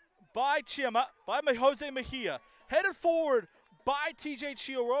by Chima, by Jose Mejia. Headed forward by TJ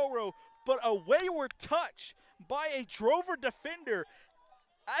Chiororo, but a wayward touch by a Drover defender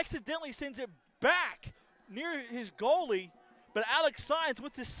accidentally sends it back near his goalie, but Alex Signs,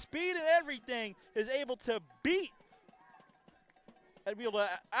 with his speed and everything, is able to beat and be able to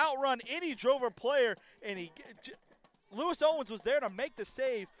outrun any Drover player, and Lewis Owens was there to make the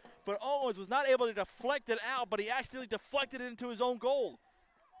save, but Owens was not able to deflect it out, but he accidentally deflected it into his own goal.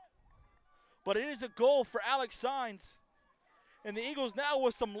 But it is a goal for Alex Signs, and the Eagles now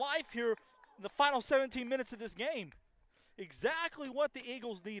with some life here in the final 17 minutes of this game. Exactly what the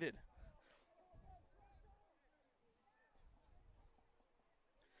Eagles needed.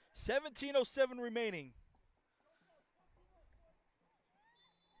 17:07 remaining.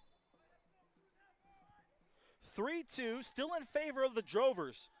 3-2, still in favor of the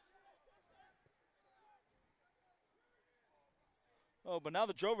Drovers. Oh, but now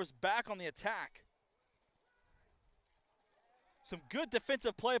the Drovers back on the attack. Some good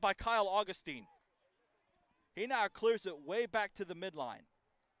defensive play by Kyle Augustine. He now clears it way back to the midline.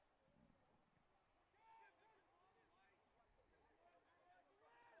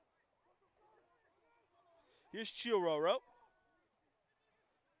 Here's Chiororo.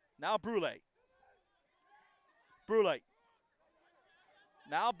 Now Brule. Brule.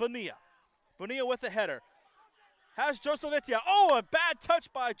 Now Bonilla. Bonilla with the header. Has Joseph Itia. Oh, a bad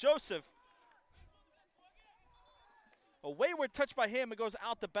touch by Joseph. A wayward touch by him. It goes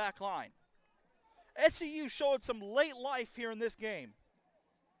out the back line. SCU showed some late life here in this game.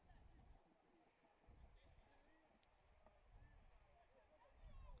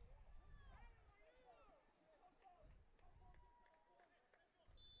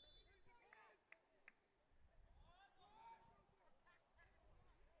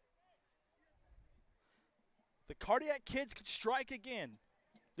 The Cardiac Kids could strike again.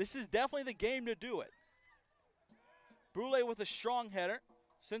 This is definitely the game to do it. Brule with a strong header.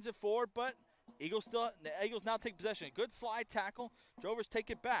 Sends it forward, but the Eagles now take possession. Good slide tackle. Drovers take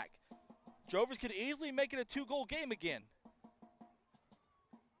it back. Drovers could easily make it a 2-goal game again.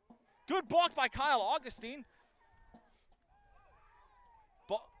 Good block by Kyle Augustine.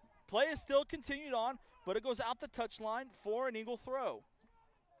 Play is still continued on, but it goes out the touchline for an Eagle throw.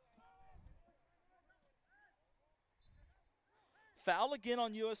 Foul again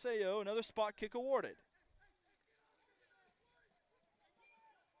on USAO. Another spot kick awarded.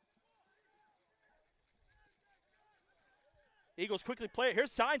 Eagles quickly play it.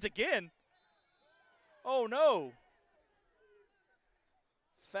 Here's Signs again. Oh, no.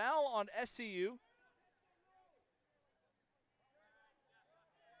 Foul on SCU.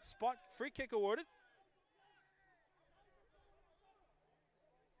 Spot free kick awarded.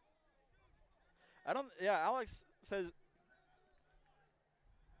 Alex says,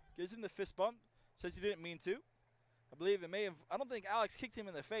 gives him the fist bump, says he didn't mean to. I believe I don't think Alex kicked him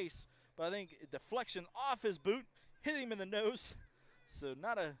in the face, but I think a deflection off his boot hit him in the nose. So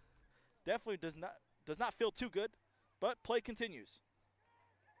definitely does not feel too good, but play continues.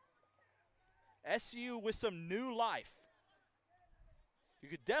 SU with some new life. You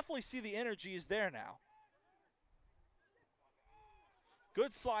could definitely see the energy is there now.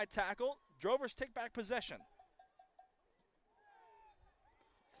 Good slide tackle. Drovers take back possession.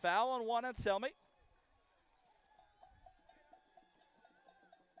 Foul on Juan Anselmi.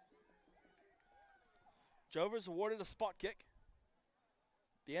 Drovers awarded a spot kick.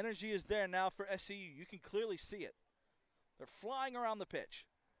 The energy is there now for SCU. You can clearly see it. They're flying around the pitch.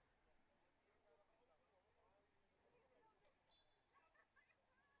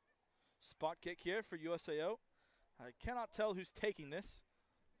 Spot kick here for USAO. I cannot tell who's taking this.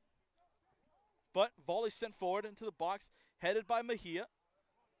 But volley sent forward into the box, headed by Mejia.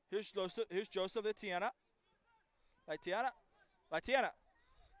 Here's Joseph Etiana. Etiana.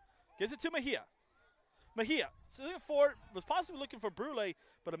 Gives it to Mejia. Mejia, sitting forward, was possibly looking for Brule,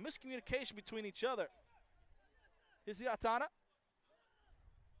 but a miscommunication between each other. Here's the Atana.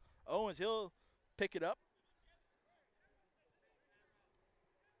 Owens, he'll pick it up.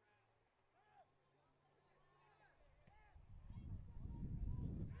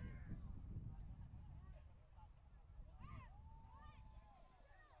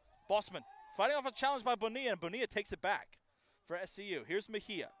 Bossman fighting off a challenge by Bonilla, and Bonilla takes it back for SCU. Here's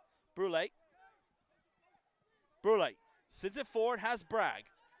Mejia. Brule sends it forward, has Bragg.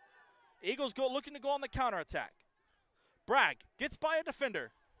 Eagles looking to go on the counterattack. Bragg gets by a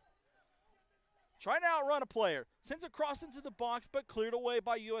defender. Trying to outrun a player. Sends it across into the box, but cleared away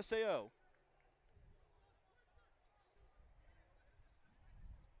by USAO.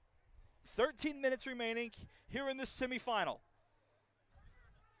 "13 minutes remaining here in this semifinal.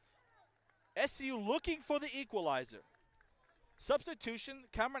 SCU looking for the equalizer. Substitution,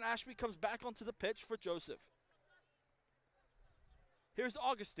 Cameron Ashby comes back onto the pitch for Joseph. Here's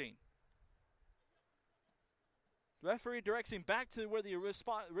Augustine. The referee directs him back to where the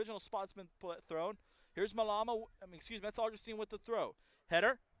original spot's been thrown. Here's that's Augustine with the throw.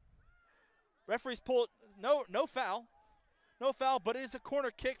 Header. Referees pull, no foul. No foul, but it is a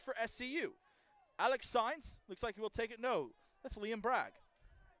corner kick for SCU. Alex Signs, looks like he will take it. No, that's Liam Bragg.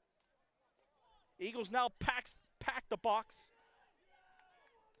 Eagles now pack the box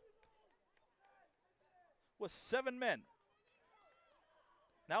with 7 men.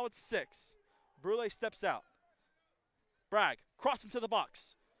 Now it's 6. Brule steps out. Bragg, cross into the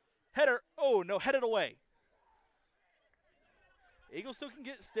box. Header, oh no, headed away. Eagles still can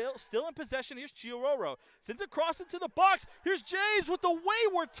get still in possession. Here's Chiororo. Sends it across into the box. Here's James with the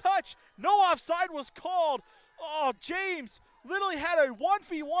wayward touch. No offside was called. Oh, James literally had a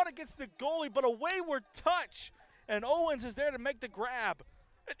 1v1 against the goalie, but a wayward touch. And Owens is there to make the grab.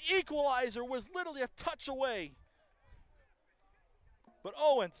 An equalizer was literally a touch away. But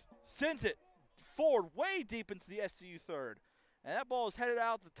Owens sends it forward way deep into the SCU third. And that ball is headed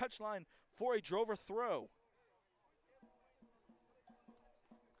out the touchline for a Drover throw.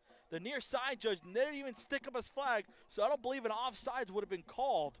 The near side judge didn't even stick up his flag, so I don't believe an offsides would have been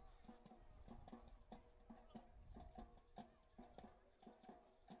called.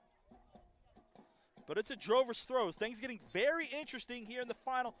 But it's a Drover's throw. Things getting very interesting here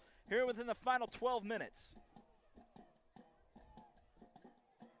within the final 12 minutes.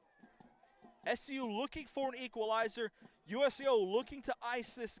 SCU looking for an equalizer. USAO looking to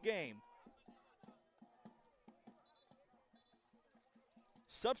ice this game.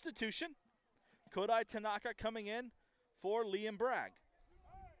 Substitution, Kodai Tanaka coming in for Liam Bragg.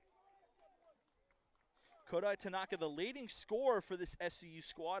 Kodai Tanaka, the leading scorer for this SCU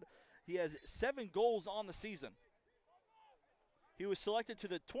squad. He has 7 goals on the season. He was selected to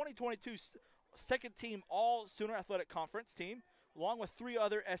the 2022 second team All-Sooner Athletic Conference team, along with 3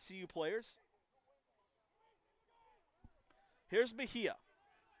 other SCU players. Here's Mejia.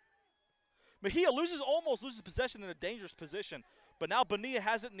 Mejia almost loses possession in a dangerous position, but now Bonilla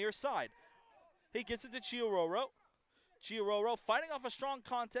has it near side. He gets it to Chiororo. Chiororo fighting off a strong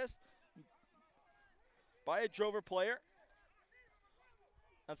contest by a Drover player.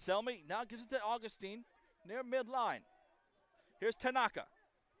 Anselmi now gives it to Augustine near midline. Here's Tanaka.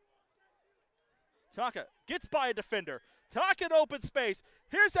 Tanaka gets by a defender. Tanaka in open space.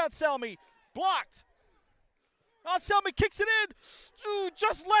 Here's Anselmi. Blocked. Anselmi kicks it in. Ooh,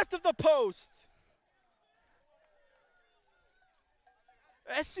 just left of the post.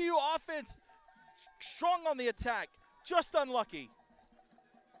 SCU offense strong on the attack. Just unlucky.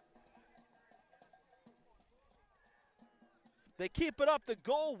 They keep it up. The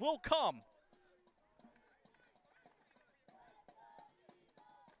goal will come.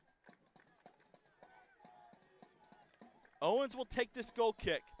 Owens will take this goal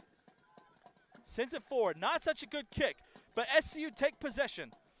kick. Sends it forward. Not such a good kick, but SCU take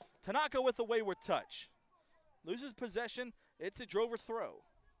possession. Tanaka with a wayward touch. Loses possession. It's a Drover throw.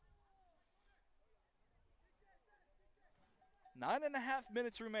 9.5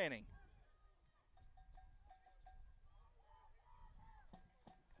 minutes remaining.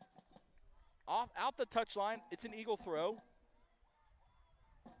 Out the touchline. It's an Eagle throw.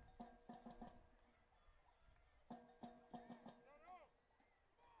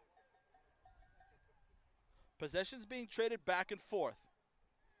 Possession's being traded back and forth.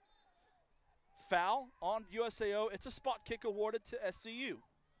 Foul on USAO. It's a spot kick awarded to SCU.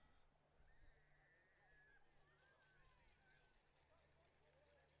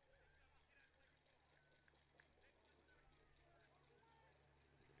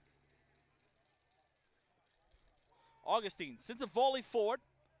 Augustine sends a volley forward.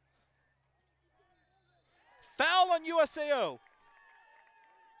 Foul on USAO.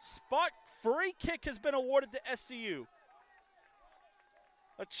 Spot free kick has been awarded to SCU.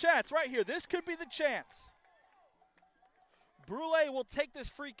 A chance right here. This could be the chance. Brule will take this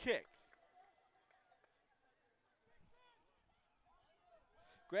free kick.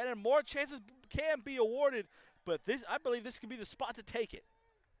 Granted, more chances can be awarded, but I believe this could be the spot to take it.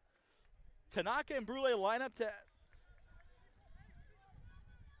 Tanaka and Brule line up to...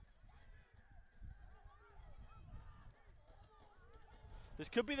 This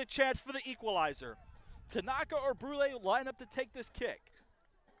could be the chance for the equalizer. Tanaka or Brule line up to take this kick.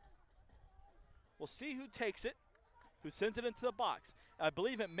 We'll see who takes it, who sends it into the box. I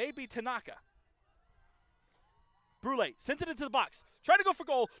believe it may be Tanaka. Brule sends it into the box. Trying to go for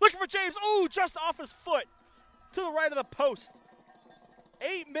goal. Looking for James. Ooh, just off his foot. To the right of the post.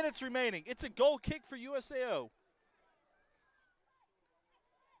 8 minutes remaining. It's a goal kick for USAO.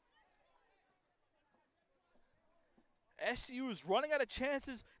 SCU is running out of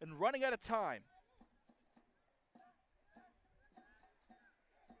chances and running out of time.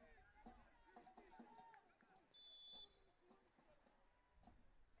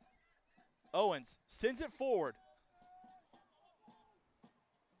 Owens sends it forward.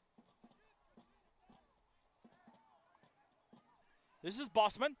 This is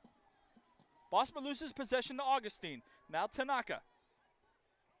Bossman. Bossman loses possession to Augustine. Now Tanaka.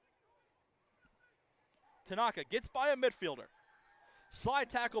 Tanaka gets by a midfielder. Slide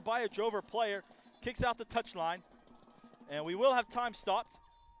tackle by a Drover player. Kicks out the touchline. And we will have time stopped.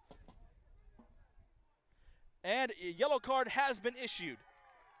 And a yellow card has been issued.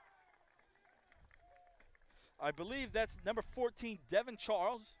 I believe that's number 14, Devin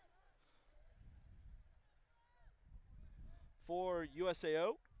Charles, for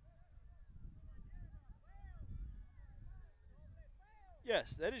USAO.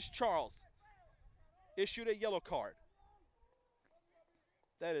 Yes, that is Charles. Issued a yellow card.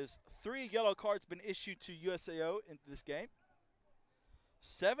 That is 3 yellow cards been issued to USAO in this game.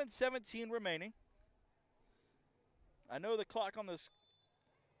 7:17 remaining. I know the clock on this.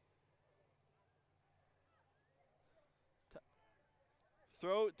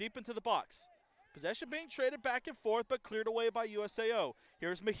 Throw deep into the box. Possession being traded back and forth, but cleared away by USAO.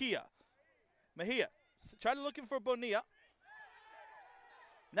 Here's Mejia. Mejia trying to looking for Bonilla.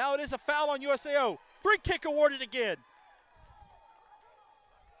 Now it is a foul on USAO. Free kick awarded again.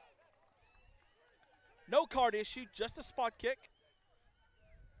 No card issued, just a spot kick.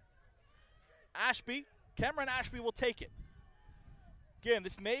 Ashby, Cameron Ashby will take it. Again,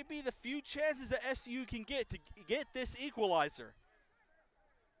 this may be the few chances that SU can get to get this equalizer.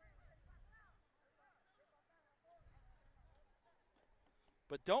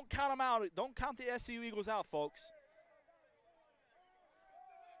 But don't count them out. Don't count the SU Eagles out, folks.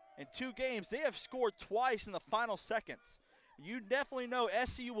 In 2 games, they have scored twice in the final seconds. You definitely know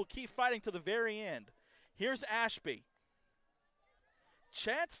SU will keep fighting to the very end. Here's Ashby.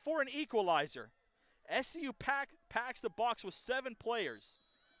 Chance for an equalizer. SU packs the box with 7 players.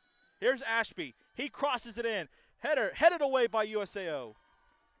 Here's Ashby. He crosses it in. Header headed away by USAO.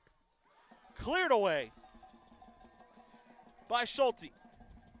 Cleared away by Schulte.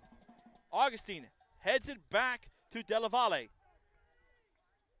 Augustine heads it back to Della Valle.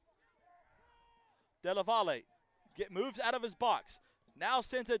 Della Valle moves out of his box. Now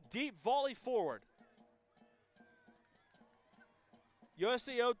sends a deep volley forward.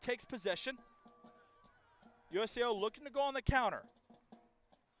 USAO takes possession. USAO looking to go on the counter.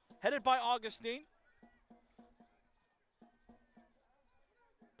 Headed by Augustine.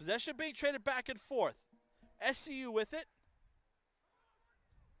 Possession being traded back and forth. SCU with it.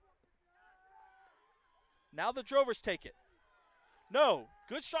 Now the Drovers take it. No.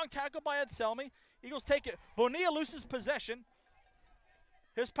 Good strong tackle by Anselmi. Eagles take it. Bonilla loses possession.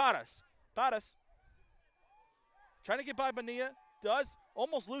 Here's Paras. Paras. Trying to get by Bonilla. Does.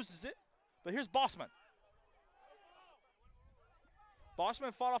 Almost loses it. But here's Bossman.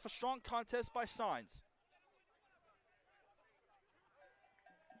 Bossman fought off a strong contest by Signs.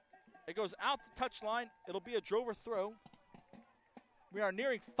 It goes out the touchline. It'll be a Drover throw. We are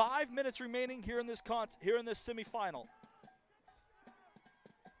nearing 5 minutes remaining here in this semifinal.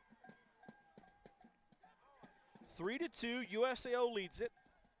 3-2, USAO leads it.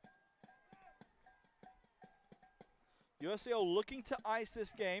 USAO looking to ice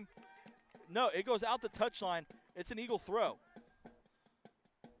this game. No, it goes out the touchline. It's an Eagle throw.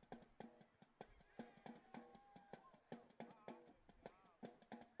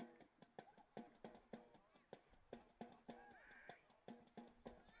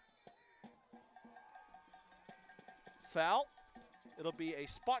 Foul. It'll be a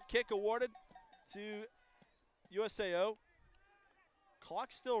spot kick awarded to USAO.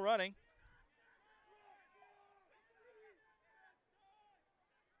 Clock still running.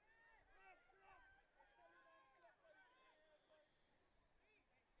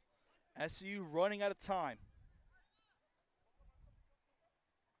 SU running out of time.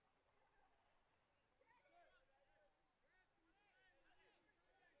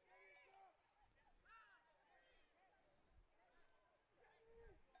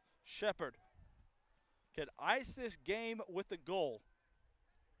 Shepard can ice this game with the goal.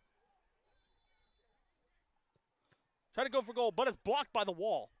 Try to go for goal, but it's blocked by the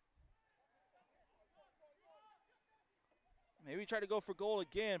wall. Maybe try to go for goal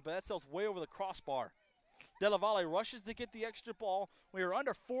again, but that sails way over the crossbar. Della Valle rushes to get the extra ball. We are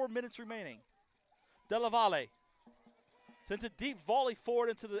under 4 minutes remaining. Della Valle sends a deep volley forward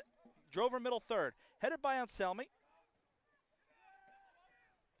into the Drover middle third. Headed by Anselmi.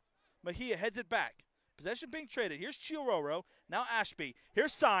 Mejia heads it back. Possession being traded. Here's Chiororo. Now Ashby.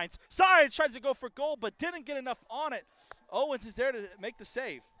 Here's Signs. Signs tries to go for goal, but didn't get enough on it. Owens is there to make the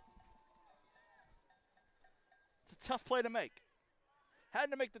save. It's a tough play to make.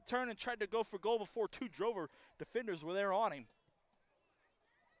 Had to make the turn and tried to go for goal before 2 Drover defenders were there on him.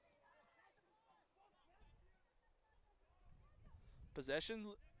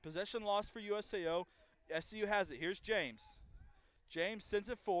 Possession lost for USAO. SCU has it. Here's James. James sends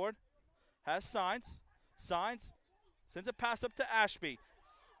it forward. Has Signs. Signs sends a pass up to Ashby.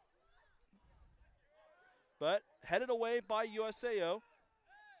 But headed away by USAO.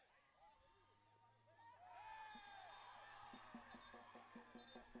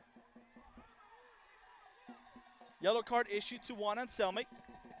 Yellow card issued to Juan Anselmi.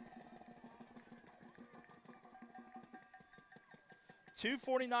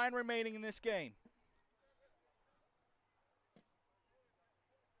 2:49 remaining in this game.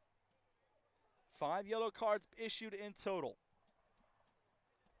 Five yellow cards issued in total.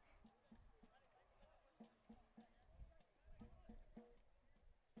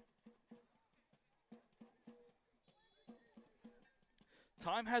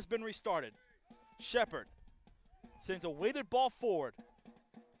 Time has been restarted. Shepard sends a weighted ball forward.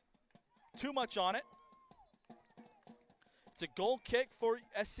 Too much on it. It's a goal kick for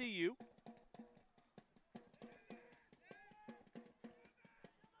SCU.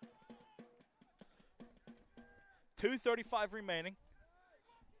 .235 remaining.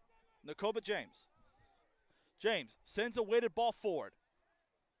 Nakoba James. James sends a weighted ball forward.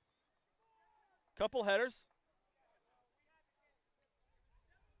 Couple headers.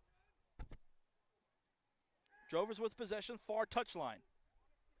 Drovers with possession, far touchline.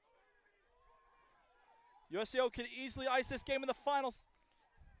 USAO could easily ice this game in the finals.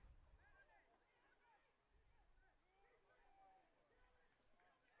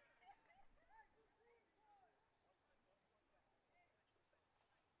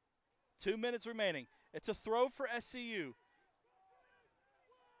 Two minutes remaining. It's a throw for SCU.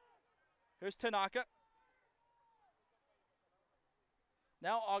 Here's Tanaka.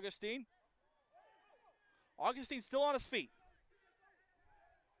 Now Augustine. Augustine still on his feet.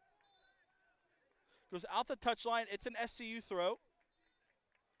 Goes out the touchline. It's an SCU throw.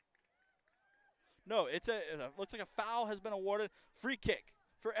 No, it looks like a foul has been awarded. Free kick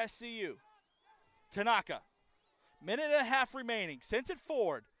for SCU. Tanaka. Minute and a half remaining. Sends it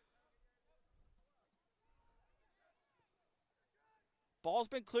forward. Ball's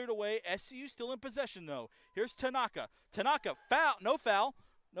been cleared away. SCU still in possession, though. Here's Tanaka. Tanaka, foul. No foul.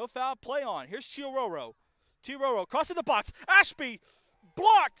 No foul. Play on. Here's Chiororo. Chiororo crossing the box. Ashby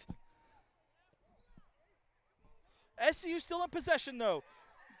blocked. SCU still in possession, though.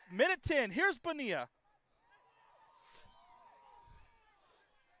 Minute 10. Here's Bonilla.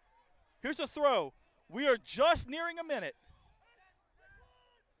 Here's a throw. We are just nearing a minute.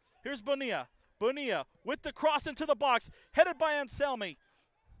 Here's Bonilla. Bonilla with the cross into the box. Headed by Anselmi.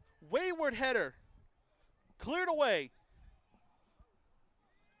 Wayward header. Cleared away.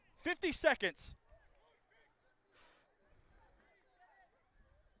 50 seconds.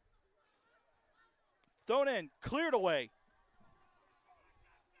 Thrown in. Cleared away.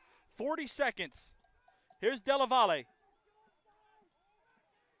 40 seconds. Here's Della Valle.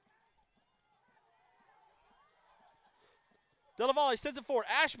 Della Valle sends it forward.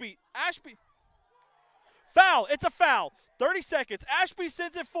 Ashby. Foul. It's a foul. 30 seconds. Ashby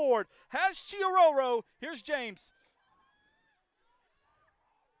sends it forward. Has Chiororo. Here's James.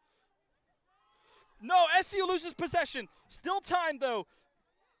 No, SCU loses possession. Still time, though.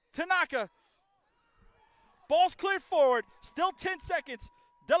 Tanaka. Ball's cleared forward. Still 10 seconds.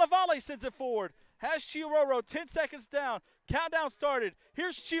 Della Valle sends it forward. Has Chiororo. 10 seconds down. Countdown started.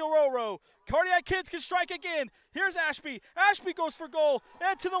 Here's Chiororo. Cardiac Kids can strike again. Here's Ashby. Ashby goes for goal.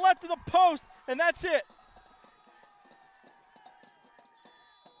 And to the left of the post. And that's it.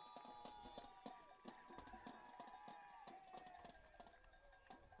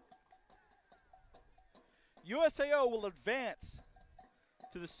 USAO will advance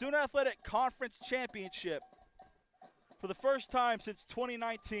to the Sooner Athletic Conference Championship for the first time since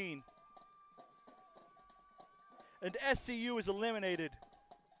 2019. And SCU is eliminated.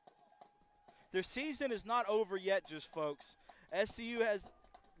 Their season is not over yet, just folks. SCU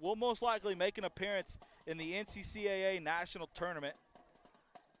will most likely make an appearance in the NCCAA National Tournament.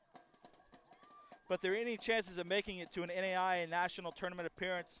 But their any chances of making it to an NAIA National Tournament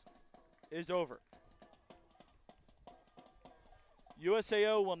appearance is over.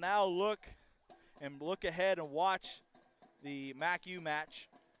 USAO will now look ahead and watch the MAC-U match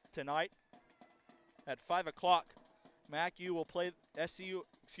tonight at 5 o'clock. MAC-U will play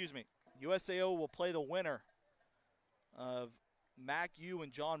USAO will play the winner of MAC-U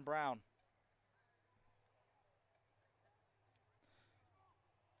and John Brown.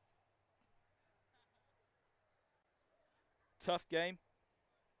 Tough game.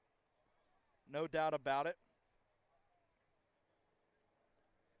 No doubt about it.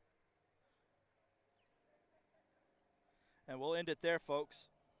 And we'll end it there, folks.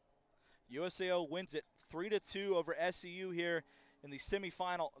 USAO wins it 3-2 over SCU here in the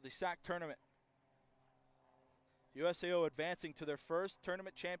semifinal of the SAC tournament. USAO advancing to their first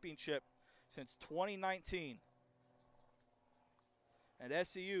tournament championship since 2019. And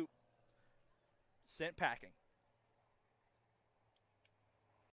SCU sent packing.